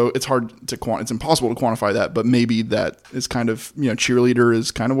 And so it's hard to it's impossible to quantify that, but maybe that is kind of, cheerleader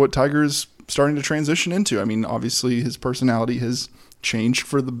is kind of what Tiger is starting to transition into. I mean, obviously his personality has changed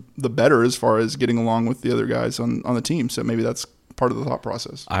for the better as far as getting along with the other guys on the team. So maybe that's part of the thought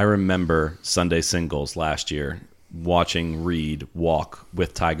process. I remember Sunday singles last year watching Reed walk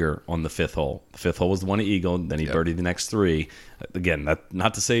with Tiger on the 5th hole. The 5th hole was the one he eagled, then he birdied the next 3. Again,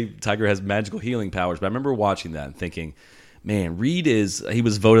 not to say Tiger has magical healing powers, but I remember watching that and thinking, man, Reed he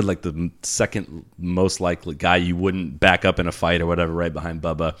was voted like the second most likely guy you wouldn't back up in a fight or whatever, right behind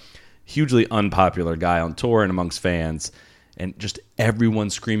Bubba. Hugely unpopular guy on tour and amongst fans. And just everyone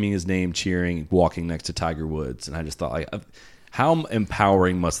screaming his name, cheering, walking next to Tiger Woods. And I just thought, like, how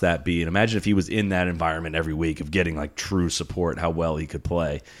empowering must that be? And imagine if he was in that environment every week of getting like true support, how well he could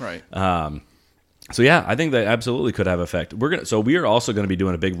play. Right. So yeah, I think that absolutely could have effect. So we are also going to be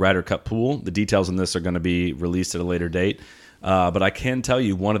doing a big Ryder Cup pool. The details on this are going to be released at a later date. But I can tell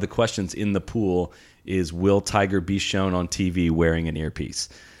you one of the questions in the pool is, will Tiger be shown on TV wearing an earpiece?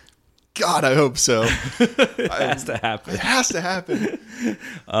 God, I hope so. It has to happen. It has to happen.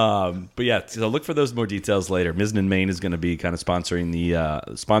 But yeah, so look for those more details later. Mizzen Maine is going to be kind of sponsoring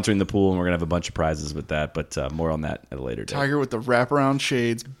the pool, and we're going to have a bunch of prizes with that. But more on that at a later date. Tiger with the wraparound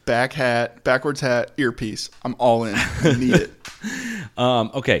shades, backwards hat, earpiece. I'm all in. I need it.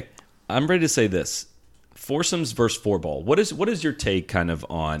 Okay, I'm ready to say this: foursomes versus 4-ball. What is your take kind of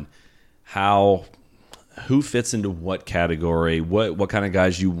on who fits into what category, what kind of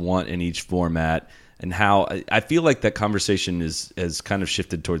guys you want in each format, and how I feel like that conversation has kind of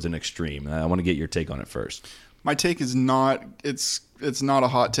shifted towards an extreme. I want to get your take on it first. My take is not it's not a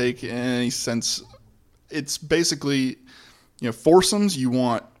hot take in any sense. It's basically, foursomes you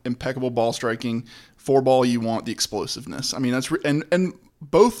want impeccable ball striking, 4-ball you want the explosiveness. I mean, that's and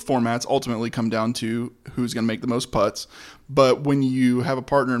both formats ultimately come down to who's going to make the most putts. But when you have a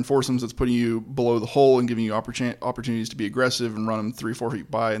partner in foursomes that's putting you below the hole and giving you opportunities to be aggressive and run them 3-4 feet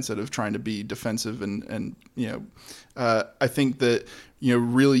by instead of trying to be defensive, I think that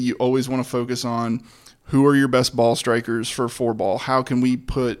really you always want to focus on who are your best ball strikers for 4-ball. How can we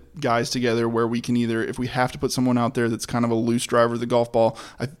put guys together where we can either, if we have to put someone out there that's kind of a loose driver of the golf ball,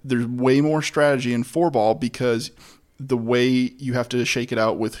 there's way more strategy in 4-ball because the way you have to shake it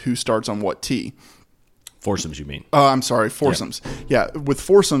out with who starts on what tee. Foursomes, you mean? I'm sorry, foursomes. Yeah, with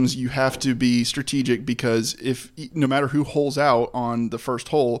foursomes, you have to be strategic because no matter who holes out on the first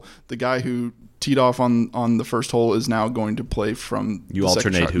hole, the guy who teed off on the first hole is now going to play from you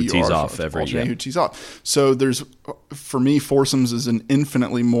alternate who tees off every alternate who tees off. So for me, foursomes is an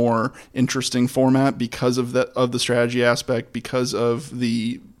infinitely more interesting format because of the strategy aspect, because of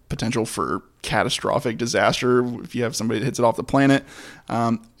the potential for catastrophic disaster if you have somebody that hits it off the planet.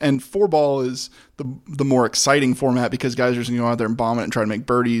 And 4-ball is the more exciting format because guys are just going to go out there and bomb it and try to make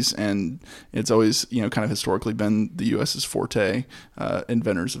birdies. And it's always, kind of historically been the U.S.'s forte,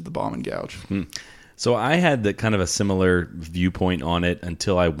 inventors of the bomb and gouge. So I had the kind of a similar viewpoint on it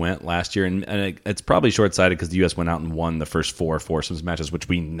until I went last year. And it's probably short-sighted because the U.S. went out and won the first 4 foursomes matches, which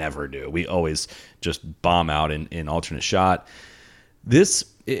we never do. We always just bomb out in alternate shot.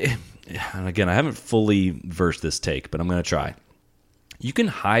 And again, I haven't fully versed this take, but I'm going to try. You can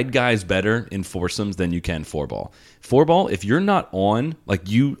hide guys better in foursomes than you can four ball. Four ball, if you're not on, like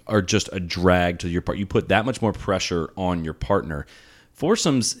you are just a drag to your part. You put that much more pressure on your partner.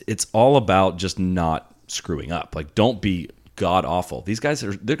 Foursomes, it's all about just not screwing up. Like, don't be god awful. These guys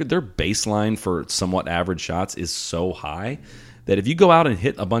their baseline for somewhat average shots is so high that if you go out and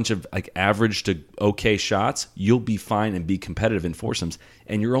hit a bunch of like average to okay shots, you'll be fine and be competitive in foursomes,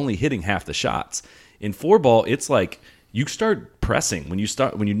 and you're only hitting half the shots. In four ball, it's like you start pressing when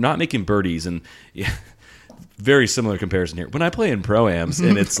you're not making birdies, and yeah, very similar comparison here. When I play in pro-ams,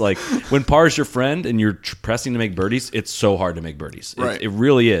 and it's like when par's your friend and you're pressing to make birdies, it's so hard to make birdies. Right. It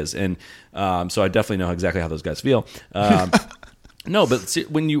really is, and so I definitely know exactly how those guys feel. No, but see,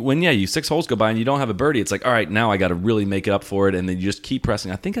 when you 6 holes go by and you don't have a birdie, it's like, all right, now I got to really make it up for it, and then you just keep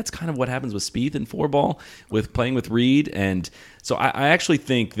pressing. I think that's kind of what happens with Spieth in four ball with playing with Reed, and so I actually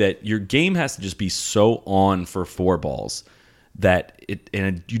think that your game has to just be so on for four balls that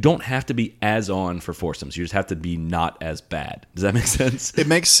you don't have to be as on for foursomes. You just have to be not as bad. Does that make sense? It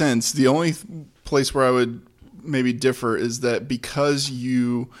makes sense. The only place where I would maybe differ is that because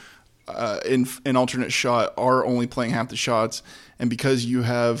you in alternate shot are only playing half the shots, and because you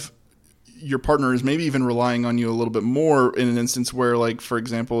have your partner is maybe even relying on you a little bit more in an instance where, like, for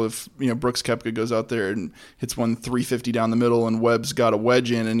example, if Brooks Koepka goes out there and hits one 350 down the middle and Webb's got a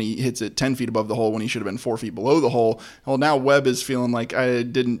wedge in and he hits it 10 feet above the hole when he should have been 4 feet below the hole. Well, now Webb is feeling like I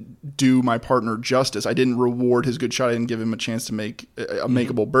didn't do my partner justice. I didn't reward his good shot. I didn't give him a chance to make a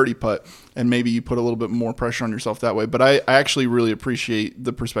makeable birdie putt, and maybe you put a little bit more pressure on yourself that way. But I actually really appreciate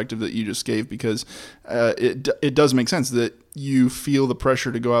the perspective that you just gave, because it does make sense that you feel the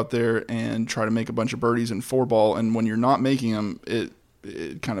pressure to go out there and try to make a bunch of birdies in four ball, and when you're not making them, it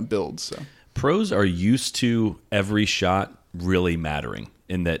kind of builds. So pros are used to every shot really mattering,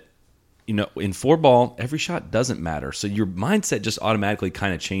 in that in four ball every shot doesn't matter, so your mindset just automatically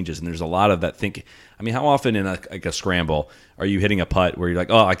kind of changes, and there's a lot of that thinking. I mean, how often in a scramble are you hitting a putt where you're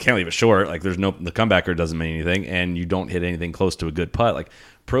like, oh, I can't leave it short, like the comebacker doesn't mean anything, and you don't hit anything close to a good putt? Like,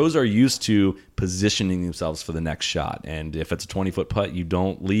 pros are used to positioning themselves for the next shot, and if it's a 20-foot putt, you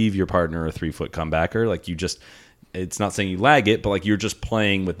don't leave your partner a 3-foot comebacker. Like, it's not saying you lag it, but like you're just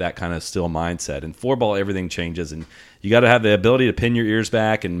playing with that kind of still mindset. In four ball, everything changes, and you got to have the ability to pin your ears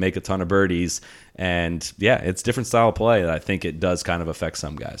back and make a ton of birdies. And yeah, it's different style of play that I think it does kind of affect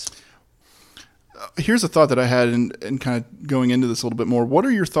some guys. Here's a thought that I had in kind of going into this a little bit more. What are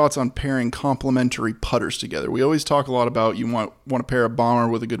your thoughts on pairing complementary putters together? We always talk a lot about you want to pair a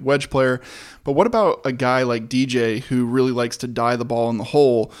bomber with a good wedge player, but what about a guy like DJ who really likes to die the ball in the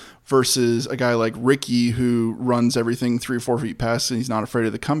hole versus a guy like Ricky who runs everything 3 or 4 feet past and he's not afraid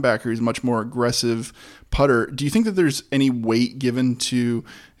of the comebacker? He's a much more aggressive putter. Do you think that there's any weight given to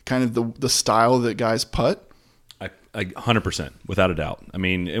kind of the style that guys putt? I 100%, without a doubt. I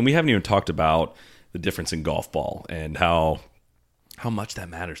mean, and we haven't even talked about the difference in golf ball and how much that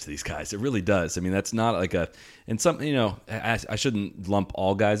matters to these guys. It really does. I mean, that's not like and some, I shouldn't lump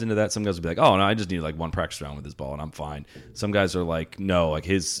all guys into that. Some guys will be like, oh no, I just need like one practice round with this ball and I'm fine. Some guys are like, no, like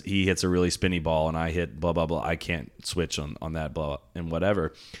he hits a really spinny ball and I hit blah, blah, blah. I can't switch on that blah and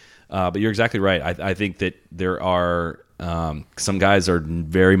whatever. But you're exactly right. I think that there are some guys are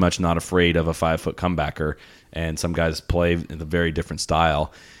very much not afraid of a 5-foot comebacker, and some guys play in a very different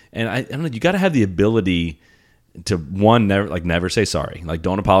style. And I don't know, you got to have the ability to never say sorry. Like,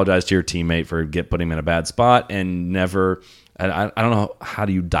 don't apologize to your teammate for putting him in a bad spot, and never. I don't know how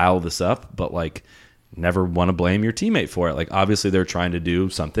do you dial this up, but like, never want to blame your teammate for it. Like, obviously they're trying to do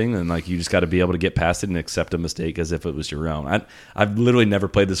something, and like you just got to be able to get past it and accept a mistake as if it was your own. I've literally never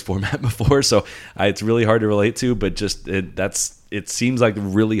played this format before, so it's really hard to relate to. But just it seems like a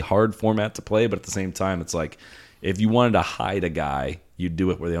really hard format to play, but at the same time, it's like if you wanted to hide a guy, you'd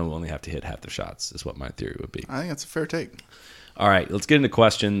do it where they only have to hit half their shots, is what my theory would be. I think that's a fair take. All right, let's get into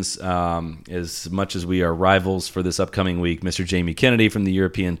questions. As much as we are rivals for this upcoming week, Mr. Jamie Kennedy from the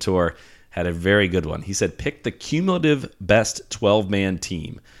European Tour had a very good one. He said, pick the cumulative best 12-man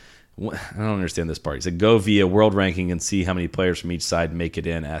team. I don't understand this part. He said, go via world ranking and see how many players from each side make it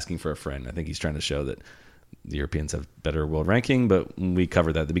in, asking for a friend. I think he's trying to show that the Europeans have better world ranking, but we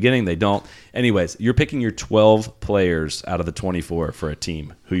covered that at the beginning. They don't. Anyways, you're picking your 12 players out of the 24 for a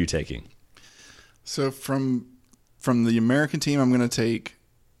team. Who are you taking? So from the American team, I'm going to take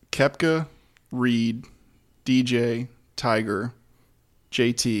Koepka, Reed, DJ, Tiger,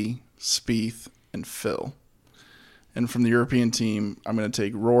 JT, Spieth, and Phil. And from the European team, I'm going to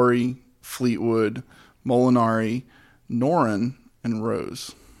take Rory, Fleetwood, Molinari, Noren, and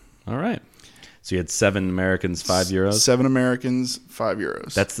Rose. All right. So you had 7 Americans, 5 Euros? 7 Americans, 5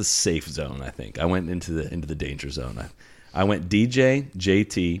 Euros. That's the safe zone, I think. I went into the danger zone. I went DJ,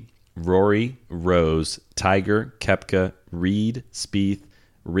 JT, Rory, Rose, Tiger, Koepka, Reed, Spieth,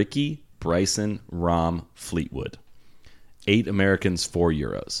 Ricky, Bryson, Rahm, Fleetwood. 8 Americans, 4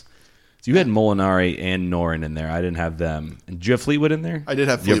 Euros. So you had Molinari and Noren in there. I didn't have them. And did you have Fleetwood in there? I did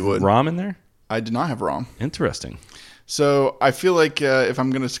have Did you Fleetwood. have Rahm in there? I did not have Rahm. Interesting. So I feel like if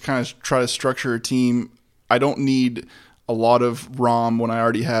I'm going to kind of try to structure a team, I don't need a lot of Rahm when I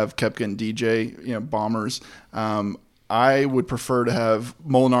already have Koepka and DJ, bombers. I would prefer to have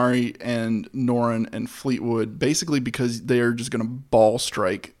Molinari and Noren and Fleetwood, basically because they are just going to ball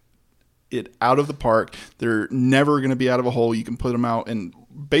strike it out of the park. They're never going to be out of a hole. You can put them out and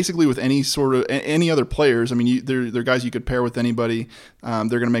basically with any other players. I mean, they're guys you could pair with anybody. They're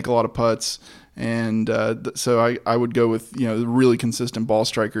going to make a lot of putts. And so I would go with really consistent ball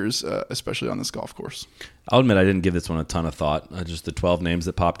strikers, especially on this golf course. I'll admit I didn't give this one a ton of thought. Just the 12 names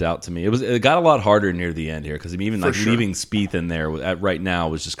that popped out to me. It got a lot harder near the end here because even leaving Spieth in there right now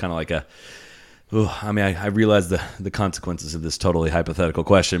was just kind of like I realized the consequences of this totally hypothetical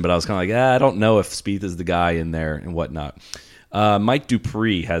question, but I was kind of like, I don't know if Spieth is the guy in there and whatnot. Mike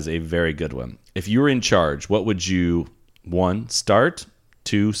Dupree has a very good one. If you were in charge, what would you 1 start,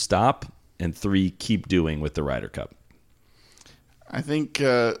 2 stop, and 3 keep doing with the Ryder Cup? I think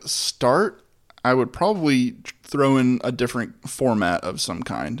start, I would probably throw in a different format of some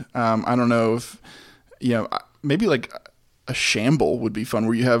kind. I don't know if, maybe like a shamble would be fun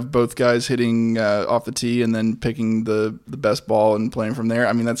where you have both guys hitting off the tee and then picking the best ball and playing from there.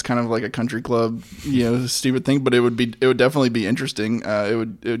 I mean, that's kind of like a country club, stupid thing, but it would definitely be interesting. It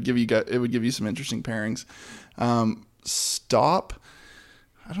would give you some interesting pairings. Stop.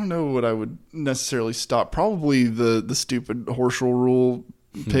 I don't know what I would necessarily stop. Probably the stupid Horschel rule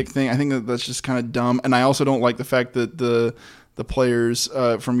pick thing. I think that's just kind of dumb. And I also don't like the fact that the players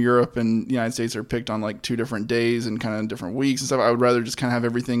from Europe and the United States are picked on like 2 different days and kind of different weeks and stuff. I would rather just kind of have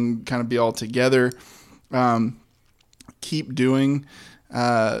everything kind of be all together. Keep doing.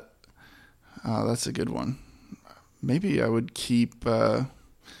 That's a good one. Maybe I would keep. I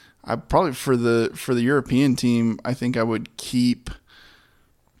probably for the European team. I think I would keep.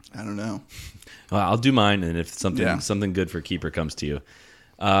 I don't know. Well, I'll do mine, and if something good for keeper comes to you.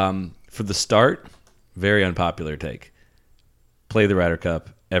 For the start, very unpopular take. Play the Ryder Cup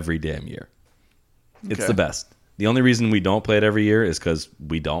every damn year. It's the best. The only reason we don't play it every year is because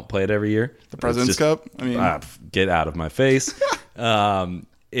we don't play it every year. The President's Cup? I mean, get out of my face.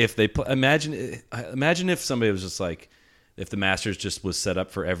 If they imagine if somebody was just like, if the Masters just was set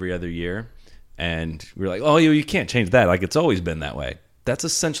up for every other year, and we were like, oh, you can't change that. Like, it's always been that way. That's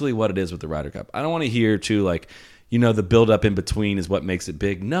essentially what it is with the Ryder Cup. I don't want to hear the build-up in between is what makes it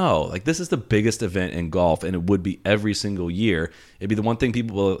big. No, like this is the biggest event in golf, and it would be every single year. It'd be the one thing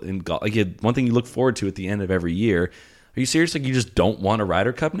people will in golf, one thing you look forward to at the end of every year. Are you serious? Like you just don't want a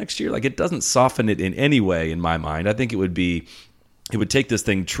Ryder Cup next year? Like it doesn't soften it in any way in my mind. I think it would take this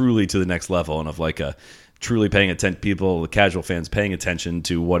thing truly to the next level, and of like a truly paying attention, the casual fans paying attention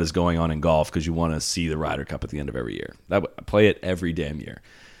to what is going on in golf because you want to see the Ryder Cup at the end of every year. Play it every damn year.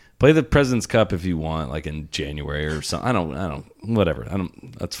 Play the President's Cup if you want, like in January or something. I don't, whatever.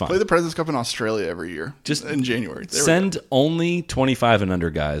 That's fine. Play the President's Cup in Australia every year, just in January. Send only 25 and under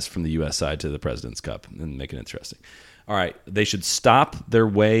guys from the U.S. side to the President's Cup and make it interesting. All right, they should stop their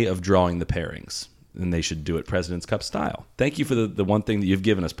way of drawing the pairings, and they should do it President's Cup style. Thank you for the one thing that you've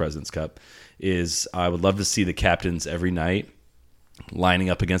given us, President's Cup, is I would love to see the captains every night lining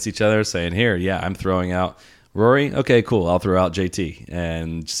up against each other, saying, here, I'm throwing out Rory, okay, cool, I'll throw out JT.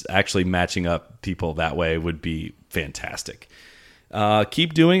 And just actually matching up people that way would be fantastic.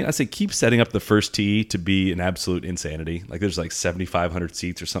 Keep setting up the first tee to be an absolute insanity. Like there's like 7,500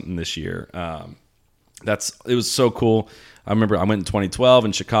 seats or something this year. It was so cool. I remember I went in 2012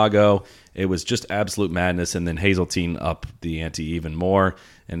 in Chicago. It was just absolute madness, and then Hazeltine up the ante even more.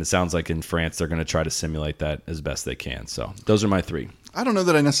 And it sounds like in France they're going to try to simulate that as best they can. So those are my 3. I don't know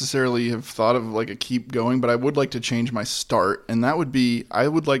that I necessarily have thought of like a keep going, but I would like to change my start, and that would be I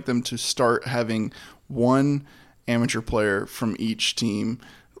would like them to start having 1 amateur player from each team,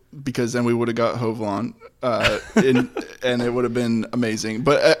 because then we would have got Hovland, and it would have been amazing.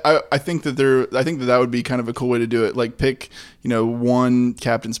 But I think that would be kind of a cool way to do it. Like pick 1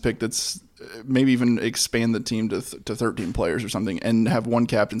 captain's pick that's maybe even expand the team to 13 players or something, and have 1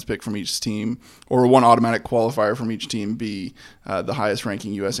 captain's pick from each team, or 1 automatic qualifier from each team be the highest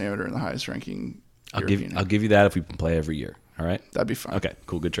ranking U.S. amateur and the highest ranking European. I'll give you that if we can play every year. All right, that'd be fine. Okay,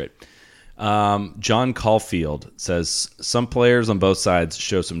 cool, good trade. John Caulfield says some players on both sides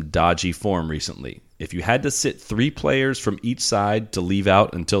show some dodgy form recently. If you had to sit 3 players from each side to leave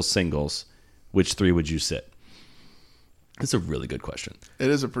out until singles, which 3 would you sit? It's a really good question. It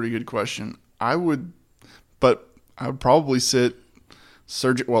is a pretty good question. I would probably sit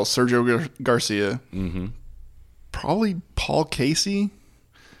Sergio Garcia. Mm-hmm. Probably Paul Casey.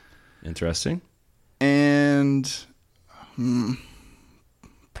 Interesting. And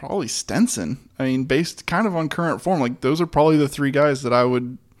probably Stenson. I mean, based kind of on current form, like those are probably the three guys that I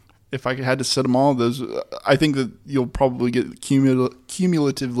would, if I had to sit them all. Those, I think that you'll probably get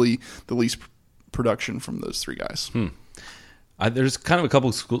cumulatively the least production from those three guys. There's kind of a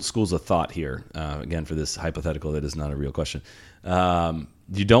couple schools of thought here. Again, for this hypothetical that is not a real question.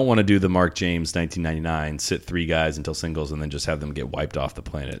 You don't want to do the Mark James 1999, sit three guys until singles and then just have them get wiped off the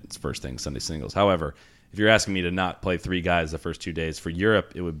planet. It's first thing, Sunday singles. However, if you're asking me to not play three guys the first 2 days, for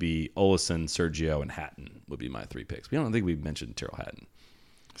Europe, it would be Olesen, Sergio, and Hatton would be my three picks. We don't think we've mentioned Tyrrell Hatton.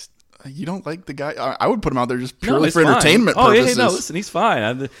 You don't like the guy? I would put him out there just purely for fine. entertainment purposes. No, listen, he's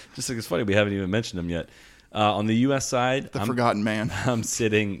fine. Just think it's funny we haven't even mentioned him yet. On the U.S. side, the forgotten man. I'm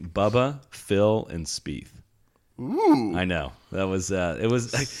sitting Bubba, Phil, and Spieth. Ooh, I know that was it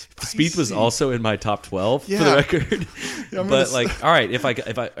was Spieth was also in my top 12 for the record. Yeah, but like, all right, if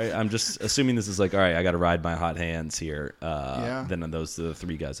I'm just assuming this is like, all right, I got to ride my hot hands here. Then those are the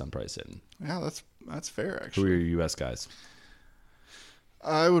three guys I'm probably sitting. Yeah, that's fair. Actually, who are your U.S. guys?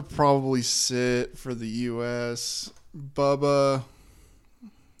 I would probably sit for the U.S. Bubba,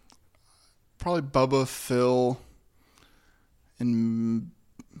 Phil, and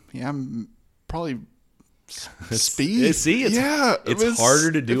probably Speed. It's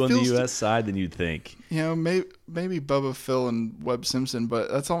harder to do on the U.S. side than you'd think. Maybe Bubba, Phil, and Webb Simpson,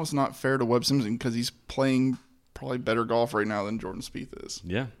 but that's almost not fair to Webb Simpson because he's playing probably better golf right now than Jordan Spieth is.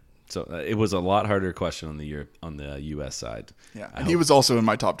 Yeah. So it was a lot harder question on the U.S. side. Yeah, and he was also in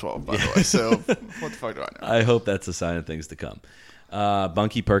my top 12, by the way. So what the fuck do I know? I hope that's a sign of things to come.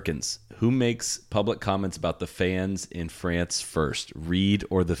 Bunky Perkins, who makes public comments about the fans in France first, Reed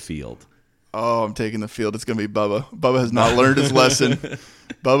or the field? Oh, I'm taking the field. It's going to be Bubba. Bubba has not learned his lesson.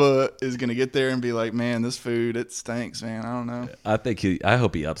 Bubba is going to get there and be like, man, this food, it stinks, man. I don't know. I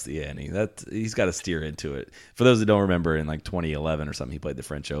hope he ups the ante. He's got to steer into it. For those that don't remember, in like 2011 or something, he played the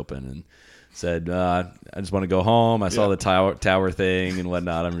French Open and said, I just want to go home. I saw the tower thing and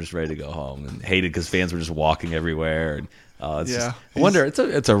whatnot. I'm just ready to go home. And hated because fans were just walking everywhere. And I wonder.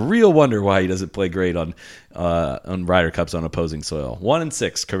 It's a real wonder why he doesn't play great on Ryder Cups on opposing soil.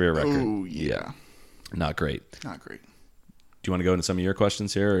 1-6 career record. Oh yeah, not great. Not great. Do you want to go into some of your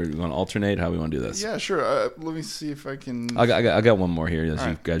questions here, or do you want to alternate? How we want to do this? Yeah, sure. Let me see if I can. I got one more here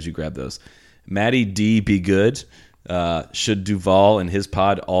as you grab those. Matty D, be good. Should Duval and his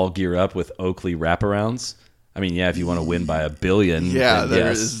pod all gear up with Oakley wraparounds? I mean, yeah, if you want to win by $1 billion. Yeah,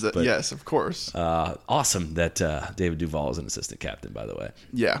 yes, of course. Awesome that David Duval is an assistant captain, by the way.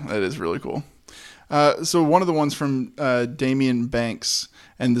 Yeah, that is really cool. So one of the ones from Damian Banks,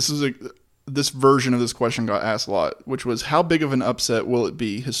 and this version of this question got asked a lot, which was, how big of an upset will it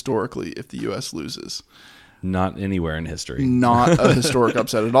be historically if the U.S. loses? Not anywhere in history. Not a historic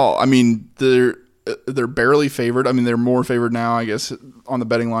upset at all. I mean, they're barely favored. I mean, they're more favored now, I guess, on the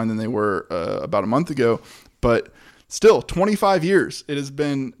betting line than they were about a month ago. But still, 25 years. It has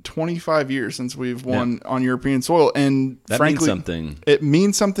been 25 years since we've won on European soil. And that frankly, means something. It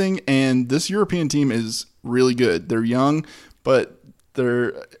means something. And this European team is really good. They're young, but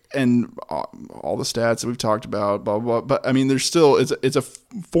and all the stats that we've talked about, blah, blah, blah. But I mean, there's still, it's a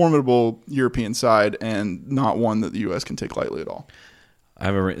formidable European side and not one that the U.S. can take lightly at all.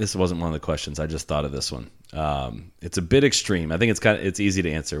 This wasn't one of the questions. I just thought of this one. It's a bit extreme. I think it's easy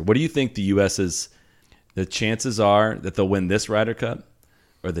to answer. What do you think the chances are that they'll win this Ryder Cup,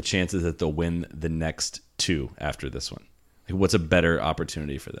 or the chances that they'll win the next two after this one? Like, what's a better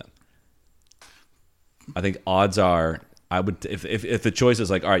opportunity for them? I think odds are, if the choice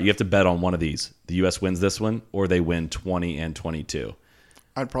is like, all right, you have to bet on one of these. The U.S. wins this one, or they win 20 and 22.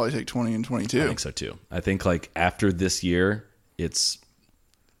 I'd probably take 20 and 22. I think so too. I think like after this year, it's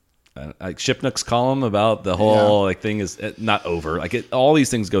like Shipnuck's column about the whole thing is not over. Like all these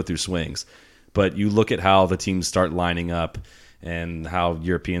things go through swings. But you look at how the teams start lining up and how the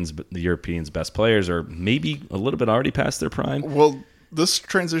Europeans' best players are maybe a little bit already past their prime. Well, this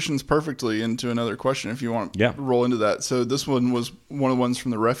transitions perfectly into another question if you want to roll into that. So this one was one of the ones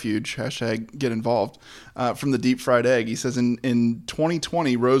from the Refuge, #GetInvolved, from the Deep Fried Egg. He says, in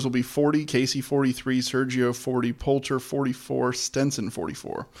 2020, Rose will be 40, Casey 43, Sergio 40, Poulter 44, Stenson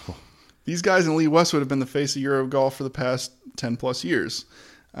 44. Oh. These guys in Lee Westwood have been the face of Euro golf for the past 10-plus years.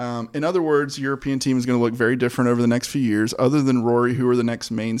 In other words, the European team is going to look very different over the next few years. Other than Rory, who are the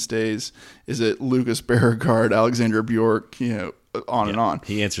next mainstays? Is it Lucas Beauregard, Alexander Bjork, on and on.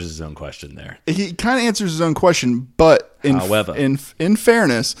 He answers his own question there. He kind of answers his own question, but However, in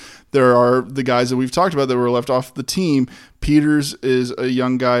fairness, there are the guys that we've talked about that were left off the team. Peters is a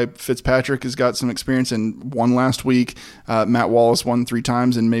young guy. Fitzpatrick has got some experience and won last week. Matt Wallace won 3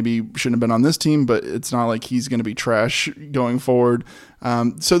 times and maybe shouldn't have been on this team, but it's not like he's going to be trash going forward.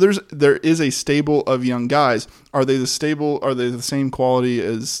 So there is a stable of young guys. Are they the same quality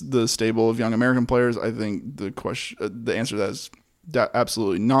as the stable of young American players? I think the answer to that is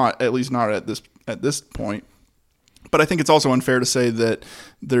absolutely not. At least not at this point. But I think it's also unfair to say that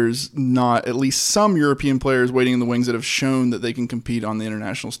there's not at least some European players waiting in the wings that have shown that they can compete on the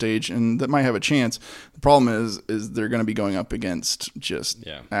international stage and that might have a chance. The problem is they're going to be going up against just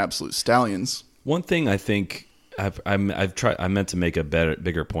absolute stallions. One thing I think I meant to make a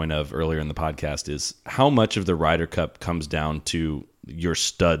bigger point of earlier in the podcast is how much of the Ryder Cup comes down to your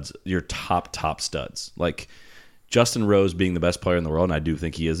studs, your top studs. Like Justin Rose being the best player in the world, and I do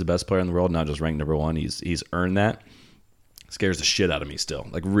think he is the best player in the world, not just ranked number 1. He's earned that. Scares the shit out of me still,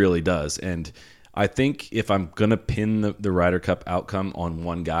 like really does. And I think if I'm gonna pin the Ryder Cup outcome on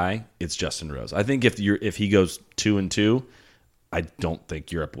one guy, it's Justin Rose. I think if he goes 2-2, I don't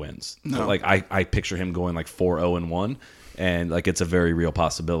think Europe wins. No. Like I picture him going like 4-0-1, and like it's a very real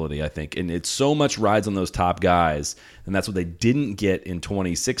possibility, I think. And it's so much rides on those top guys, and that's what they didn't get in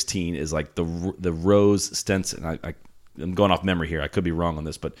 2016 is like the Rose Stenson. I'm going off memory here. I could be wrong on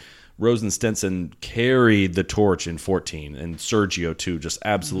this, but Rose and Stenson carried the torch in 14, and Sergio too just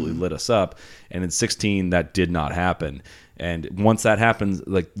absolutely lit us up. And in 16, that did not happen. And once that happens,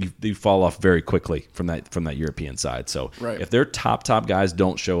 like you fall off very quickly from that European side. So if their top guys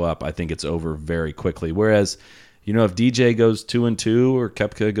don't show up, I think it's over very quickly. Whereas, if DJ goes 2-2 or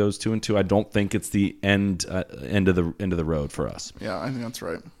Koepka goes 2-2, I don't think it's the end of the road for us. Yeah, I think that's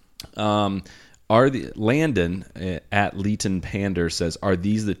right. Landon at Leeton Pander says, are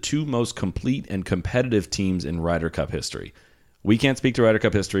these the 2 most complete and competitive teams in Ryder Cup history? We can't speak to Ryder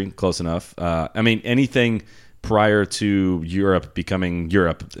Cup history close enough. Anything prior to Europe becoming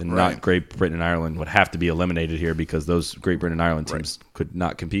Europe and not Great Britain and Ireland would have to be eliminated here because those Great Britain and Ireland teams could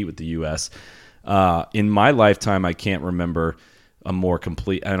not compete with the U.S. In my lifetime, I can't remember a more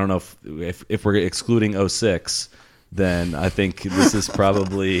complete. I don't know if we're excluding 06. Then I think this is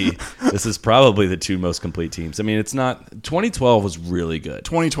probably the 2 most complete teams. I mean, it's not. 2012 was really good.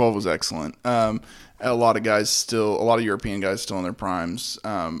 2012 was excellent. A lot of European guys still in their primes.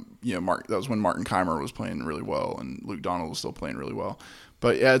 That was when Martin Keimer was playing really well and Luke Donald was still playing really well.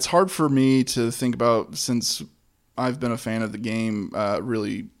 But yeah, it's hard for me to think about, since I've been a fan of the game,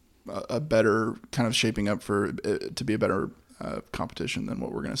 really a better kind of shaping up for it to be a better competition than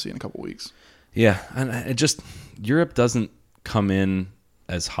what we're going to see in a couple weeks. Yeah, and Europe doesn't come in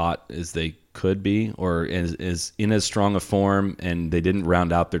as hot as they could be, or is in as strong a form, and they didn't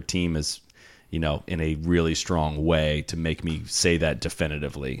round out their team as, in a really strong way to make me say that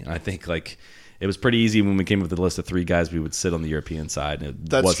definitively. I think it was pretty easy when we came up with the list of 3 guys we would sit on the European side.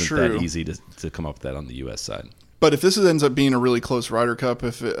 It wasn't that easy to come up with that on the U.S. side. But if this ends up being a really close Ryder Cup,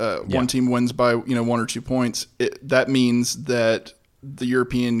 if one team wins by 1 or 2 points, that means that the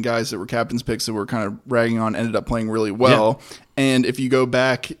European guys that were captain's picks that we're kind of ragging on ended up playing really well. Yeah. And if you go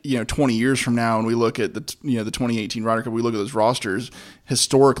back, 20 years from now and we look at the 2018 Ryder Cup, we look at those rosters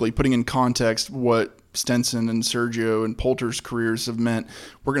historically, putting in context what Stenson and Sergio and Poulter's careers have meant,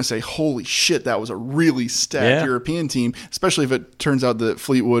 we're going to say, holy shit, that was a really stacked European team, especially if it turns out that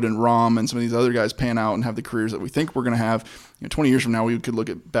Fleetwood and Rahm and some of these other guys pan out and have the careers that we think we're going to have. 20 years from now, we could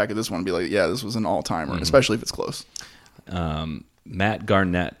look back at this one and be like, yeah, this was an all-timer, especially if it's close. Matt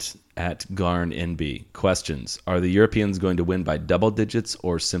Garnett at GarnNB questions: are the Europeans going to win by double digits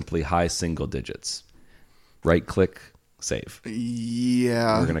or simply high single digits? Right click, save.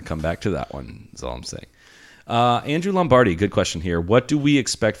 Yeah. We're going to come back to that one, is all I'm saying. Andrew Lombardi, good question here. What do we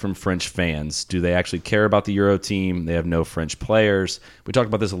expect from French fans? Do they actually care about the Euro team? They have no French players. We talked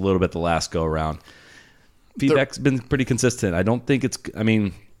about this a little bit the last go-around. Feedback's been pretty consistent. I don't think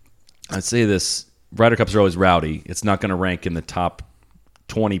I'd say this, Ryder Cups are always rowdy. It's not going to rank in the top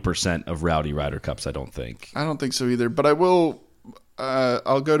 20% of rowdy Ryder Cups, I don't think. I don't think so either. But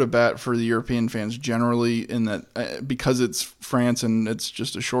I'll go to bat for the European fans generally in that because it's France and it's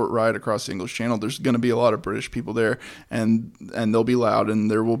just a short ride across the English Channel, there's going to be a lot of British people there, and they'll be loud, and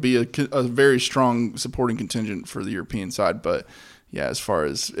there will be a very strong supporting contingent for the European side. But yeah, as far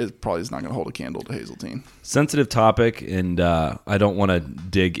as it probably is not going to hold a candle to Hazeltine. Sensitive topic, and I don't want to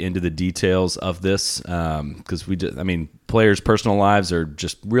dig into the details of this because players' personal lives are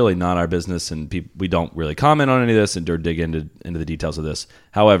just really not our business, and we don't really comment on any of this or dig into the details of this.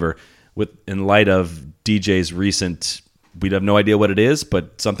 However, in light of DJ's recent we have no idea what it is,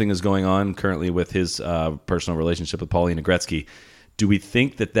 but something is going on currently with his personal relationship with Paulina Gretzky. Do we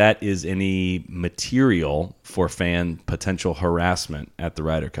think that is any material for fan potential harassment at the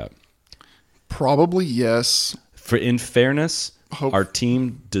Ryder Cup? Probably yes. In fairness, our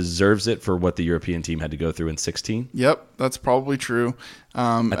team deserves it for what the European team had to go through in 2016. Yep, that's probably true.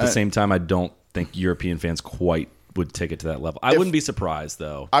 At the same time, I don't think European fans quite would take it to that level. I wouldn't be surprised,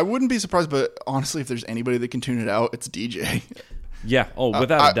 though. I wouldn't be surprised, but honestly, if there's anybody that can tune it out, it's DJ. Yeah,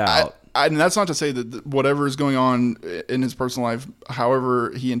 without a doubt. And that's not to say that whatever is going on in his personal life,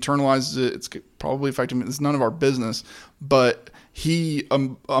 however he internalizes it, it's probably affecting him. It's none of our business. But he,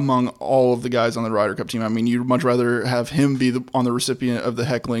 among all of the guys on the Ryder Cup team, I mean, you'd much rather have him be on the recipient of the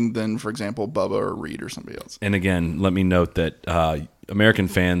heckling than, for example, Bubba or Reed or somebody else. And again, let me note that American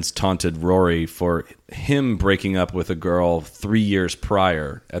fans taunted Rory for him breaking up with a girl 3 years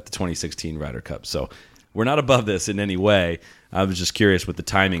prior at the 2016 Ryder Cup. So we're not above this in any way. I was just curious with the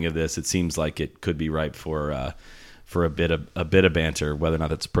timing of this. It seems like it could be ripe for a bit of banter. Whether or not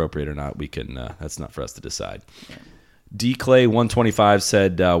that's appropriate or not, we can. That's not for us to decide. Yeah. D Clay 125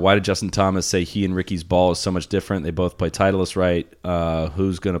 said, "Why did Justin Thomas say he and Ricky's ball is so much different? They both play Titleist, right?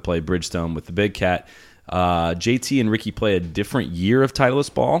 Who's going to play Bridgestone with the Big Cat?" JT and Ricky play a different year of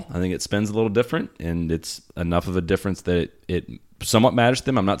Titleist ball. I think it spins a little different, and it's enough of a difference that it somewhat matters to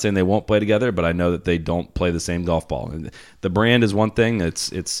them. I'm not saying they won't play together, but I know that they don't play the same golf ball. And the brand is one thing. I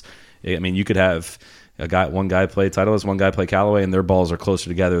mean, you could have one guy play Titleist, one guy play Callaway, and their balls are closer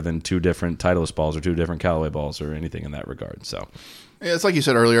together than two different Titleist balls or two different Callaway balls or anything in that regard. So, yeah, it's like you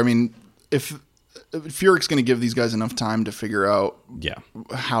said earlier. I mean, if Furyk's going to give these guys enough time to figure out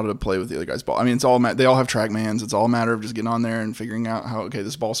how to play with the other guy's ball. I mean, it's all they all have TrackMans. It's all a matter of just getting on there and figuring out how, okay,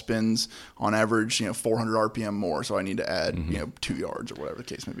 this ball spins on average, 400 RPM more, so I need to add, 2 yards or whatever the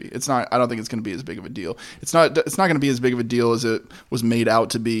case may be. It's not. I don't think it's going to be as big of a deal. It's not going to be as big of a deal as it was made out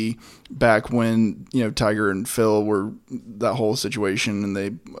to be back when Tiger and Phil were that whole situation, and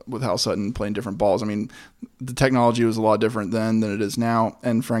they with Hal Sutton playing different balls. I mean, the technology was a lot different then than it is now,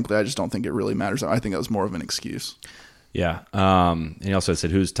 and frankly, I just don't think it really matters. I think that was more of an excuse. Yeah. And he also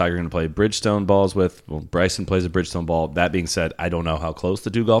said, who's Tiger going to play Bridgestone balls with? Well, Bryson plays a Bridgestone ball. That being said, I don't know how close the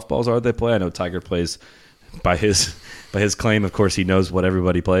two golf balls are they play. I know Tiger plays, by his claim, of course, he knows what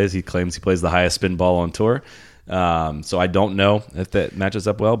everybody plays. He claims he plays the highest spin ball on tour. So I don't know if that matches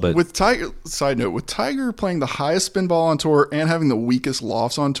up well. But with Tiger, side note, with Tiger playing the highest spin ball on tour and having the weakest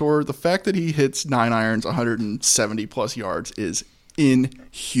lofts on tour, the fact that he hits 9 irons 170 plus yards is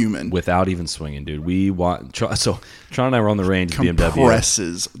inhuman. Without even swinging, dude. So Tron and I were on the range at BMW.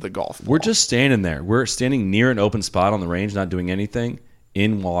 Compresses the golf ball. We're just standing there. We're standing near an open spot on the range, not doing anything.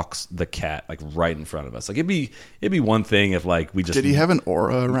 In walks the cat, like right in front of us. Like it'd be one thing if like we just did he have an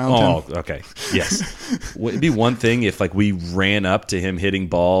aura around him? Oh, okay, yes. It'd be one thing if like we ran up to him hitting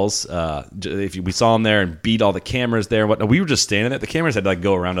balls. If we saw him there and beat all the cameras there. What? We were just standing there. The cameras had to like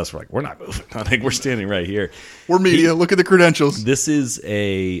go around us. We're like, we're not moving. I think we're standing right here. We're media. Look at the credentials. This is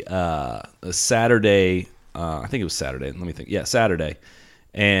a Saturday. I think it was Saturday. Let me think. Yeah, Saturday.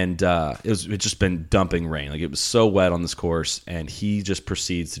 And it just been dumping rain. Like it was so wet on this course, and he just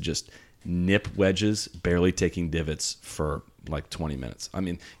proceeds to just nip wedges, barely taking divots for like 20 minutes. I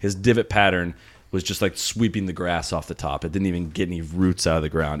mean, his divot pattern was just like sweeping the grass off the top. It didn't even get any roots out of the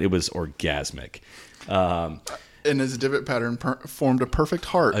ground. It was orgasmic. And his divot pattern formed a perfect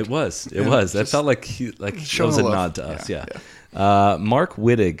heart. It was. That felt like it was a nod to us. Yeah. Mark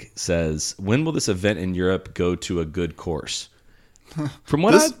Wittig says, when will this event in Europe go to a good course? From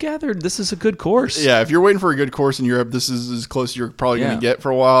what I've gathered, this is a good course. Yeah, if you're waiting for a good course in Europe, this is as close as you're probably going to get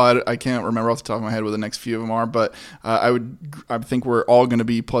for a while. I can't remember off the top of my head what the next few of them are, but I think we're all going to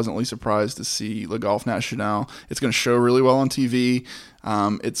be pleasantly surprised to see Le Golf National. It's going to show really well on TV.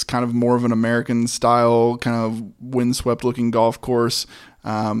 It's kind of more of an American style, kind of windswept looking golf course.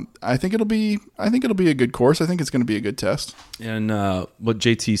 I think it'll be a good course. I think it's going to be a good test. And what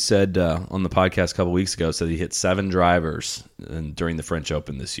JT said on the podcast a couple weeks ago, said he hit 7 drivers during the French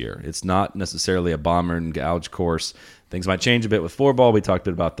Open this year. It's not necessarily a bomber and gouge course. Things might change a bit with 4-ball. We talked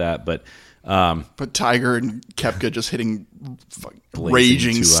a bit about that, but Tiger and Koepka just hitting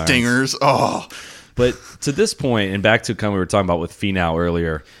raging stingers. Oh, but to this point, and back to kind of what we were talking about with Finau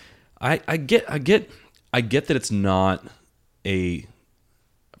earlier, I get that it's not a.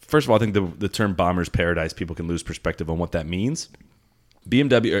 First of all, I think the term bomber's paradise, people can lose perspective on what that means.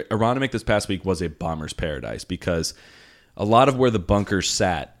 BMW, Aronimik this past week was a bomber's paradise because a lot of where the bunkers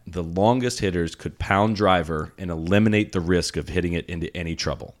sat, the longest hitters could pound driver and eliminate the risk of hitting it into any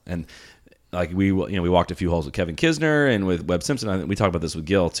trouble. And like we walked a few holes with Kevin Kisner and with Webb Simpson. I think we talked about this with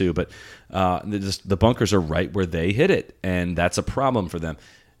Gil too, but the bunkers are right where they hit it, and that's a problem for them.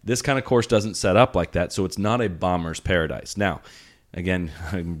 This kind of course doesn't set up like that, so it's not a bomber's paradise. Now, again,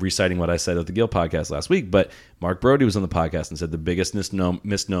 I'm reciting what I said at the Gil podcast last week, but Mark Brody was on the podcast and said the biggest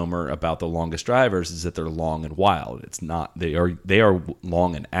misnomer about the longest drivers is that they're long and wild. It's not. They are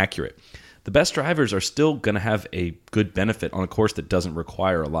long and accurate. The best drivers are still going to have a good benefit on a course that doesn't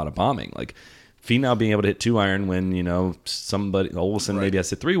require a lot of bombing. Like Finau being able to hit 2-iron when somebody Olsen maybe has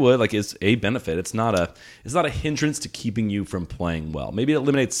to hit 3-wood, like is a benefit. It's not a hindrance to keeping you from playing well. Maybe it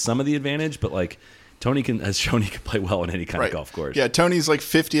eliminates some of the advantage, but like Tony has shown he can play well in any kind of golf course. Yeah, Tony's like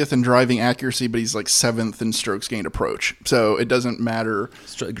 50th in driving accuracy, but he's like 7th in strokes gained approach. So it doesn't matter.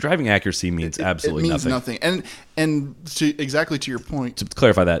 Driving accuracy means absolutely nothing. It means nothing. And exactly to your point. To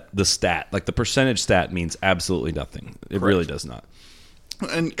clarify that, the stat, like the percentage stat means absolutely nothing. It really does not.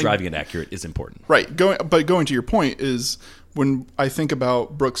 And driving it accurate is important. Right. Going to your point is when I think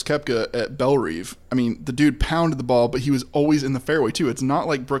about Brooks Koepka at Bellerive, I mean, the dude pounded the ball, but he was always in the fairway too. It's not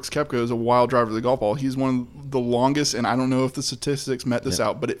like Brooks Koepka is a wild driver of the golf ball. He's one of the longest, and I don't know if the statistics met this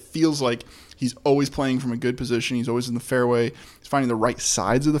out, but it feels like he's always playing from a good position. He's always in the fairway. He's finding the right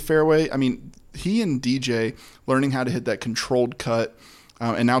sides of the fairway. I mean, he and DJ learning how to hit that controlled cut,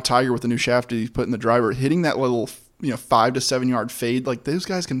 and now Tiger with the new shaft that he's put in the driver, hitting that little 5 to 7 yard fade, like those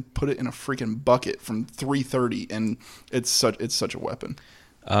guys can put it in a freaking bucket from 330, and it's such a weapon.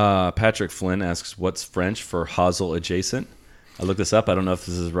 Patrick Flynn asks, "What's French for hosel adjacent?" I looked this up. I don't know if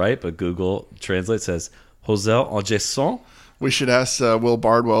this is right, but Google Translate says hosel adjacent. We should ask Will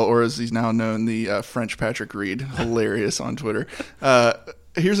Bardwell, or as he's now known, the French Patrick Reed. Hilarious on Twitter.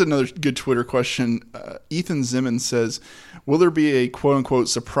 Here's another good Twitter question. Ethan Zimmons says, will there be a quote-unquote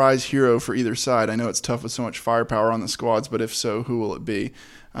surprise hero for either side? I know it's tough with so much firepower on the squads, but if so, who will it be?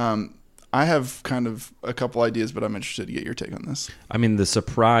 I have kind of a couple ideas, but I'm interested to get your take on this. I mean, the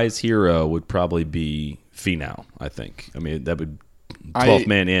surprise hero would probably be Finau, I think. I mean, that would 12th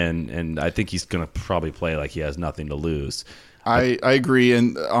man in, and I think he's going to probably play like he has nothing to lose. I agree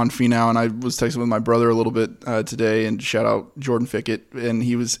on Finau, and I was texting with my brother a little bit today, and shout out Jordan Fickett, and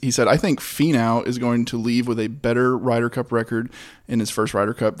he said, I think Finau is going to leave with a better Ryder Cup record in his first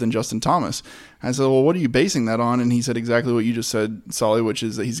Ryder Cup than Justin Thomas. I said, well, what are you basing that on? And he said exactly what you just said, Solly, which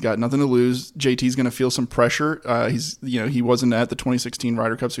is that he's got nothing to lose. JT's going to feel some pressure. He wasn't at the 2016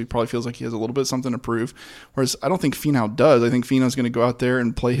 Ryder Cup, so he probably feels like he has a little bit something to prove. Whereas I don't think Finau does. I think Finau's going to go out there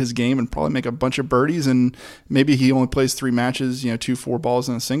and play his game and probably make a bunch of birdies, and maybe he only plays 3 matches, 2 4-balls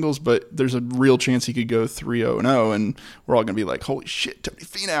in the singles, but there's a real chance he could go 3-0-0, and we're all going to be like, holy shit, Tony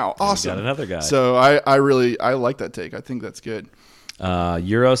Finau, awesome. We got another guy. So I like that take. I think that's good.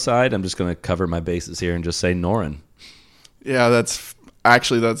 Euro side, I'm just going to cover my bases here and just say Noren. Yeah, that's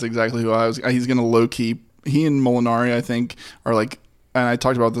exactly who I was. He's going to low key. He and Molinari, I think, are like, and I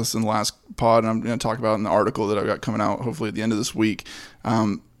talked about this in the last pod, and I'm going to talk about it in the article that I've got coming out hopefully at the end of this week.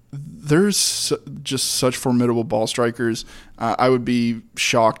 There's just such formidable ball strikers. I would be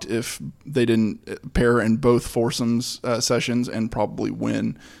shocked if they didn't pair in both foursomes sessions and probably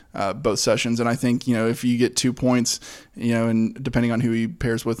win both sessions. And I think, if you get 2 points, and depending on who he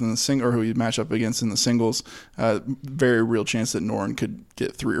pairs with in the single or who he match up against in the singles, very real chance that Noren could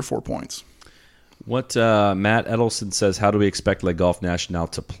get 3 or 4 points. What Matt Edelson says, how do we expect Le Golf National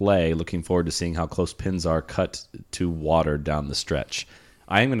to play? Looking forward to seeing how close pins are cut to water down the stretch.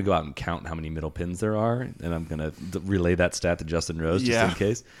 I am going to go out and count how many middle pins there are, and I'm going to relay that stat to Justin Rose just in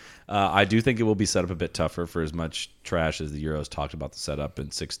case. I do think it will be set up a bit tougher for as much trash as the Euros talked about the setup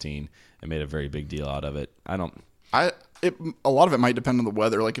in 16 and made a very big deal out of it. A lot of it might depend on the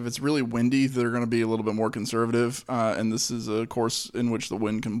weather. Like if it's really windy, they're going to be a little bit more conservative, and this is a course in which the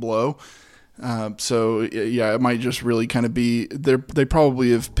wind can blow. It might just really kind of be they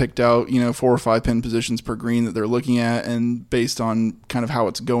probably have picked out 4 or 5 pin positions per green that they're looking at, and based on kind of how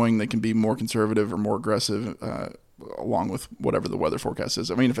it's going, they can be more conservative or more aggressive along with whatever the weather forecast is.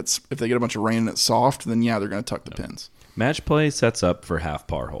 I mean, if they get a bunch of rain and it's soft, then they're going to tuck the pins. Match play sets up for half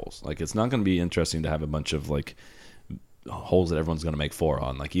par holes. Like it's not going to be interesting to have a bunch of like holes that everyone's going to make 4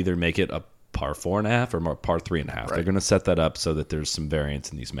 on. Like either make it a par 4.5 or par 3.5. Right. They're going to set that up so that there's some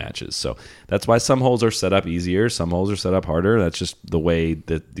variance in these matches. So that's why some holes are set up easier, some holes are set up harder. That's just the way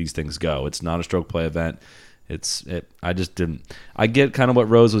that these things go. It's not a stroke play event. I get kind of what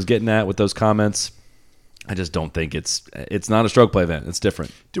Rose was getting at with those comments. I just don't think it's not a stroke play event. It's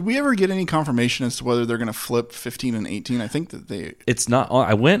different. Did we ever get any confirmation as to whether they're going to flip 15 and 18? I think that It's not.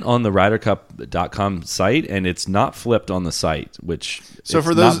 I went on the RyderCup.com site, and it's not flipped on the site, which so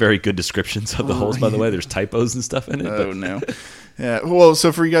for not very good descriptions of the holes, by the way. There's typos and stuff in it. Oh, no. Yeah. Well,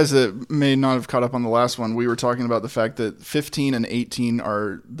 so for you guys that may not have caught up on the last one, we were talking about the fact that 15 and 18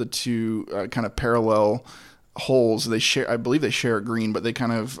 are the two kind of parallel holes. They share, I believe they share a green, but they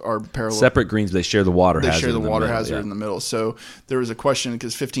kind of are parallel. Separate greens, they share the water hazard. They share the water hazard yeah. in the middle. So there was a question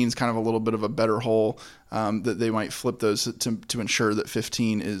because 15 is kind of a little bit of a better hole that they might flip those to ensure that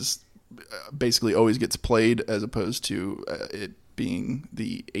 15 is basically always gets played as opposed to it being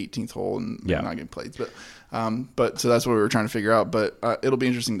the 18th hole and not getting played. But so that's what we were trying to figure out. But it'll be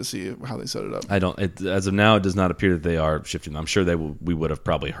interesting to see how they set it up. As of now, it does not appear that they are shifting. I'm sure we would have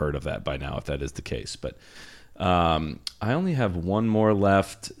probably heard of that by now if that is the case. But I only have one more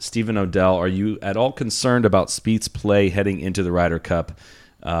left. Stephen Odell, are you at all concerned about Spieth's play heading into the Ryder Cup?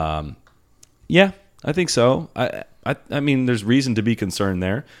 Yeah, I think so. I mean, there's reason to be concerned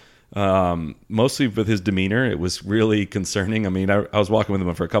there. Mostly with his demeanor, it was really concerning. I mean, I was walking with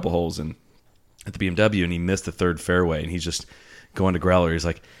him for a couple holes and at the BMW, and he missed the third fairway, and he's just going to Growler. He's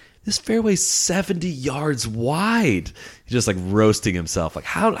like, "This fairway's 70 yards wide." He's just like roasting himself, like,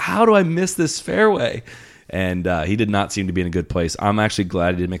 "How do I miss this fairway?" And he did not seem to be in a good place. I'm actually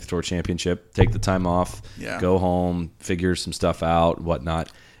glad he did make the Tour Championship. Take the time off, go home, figure some stuff out, whatnot.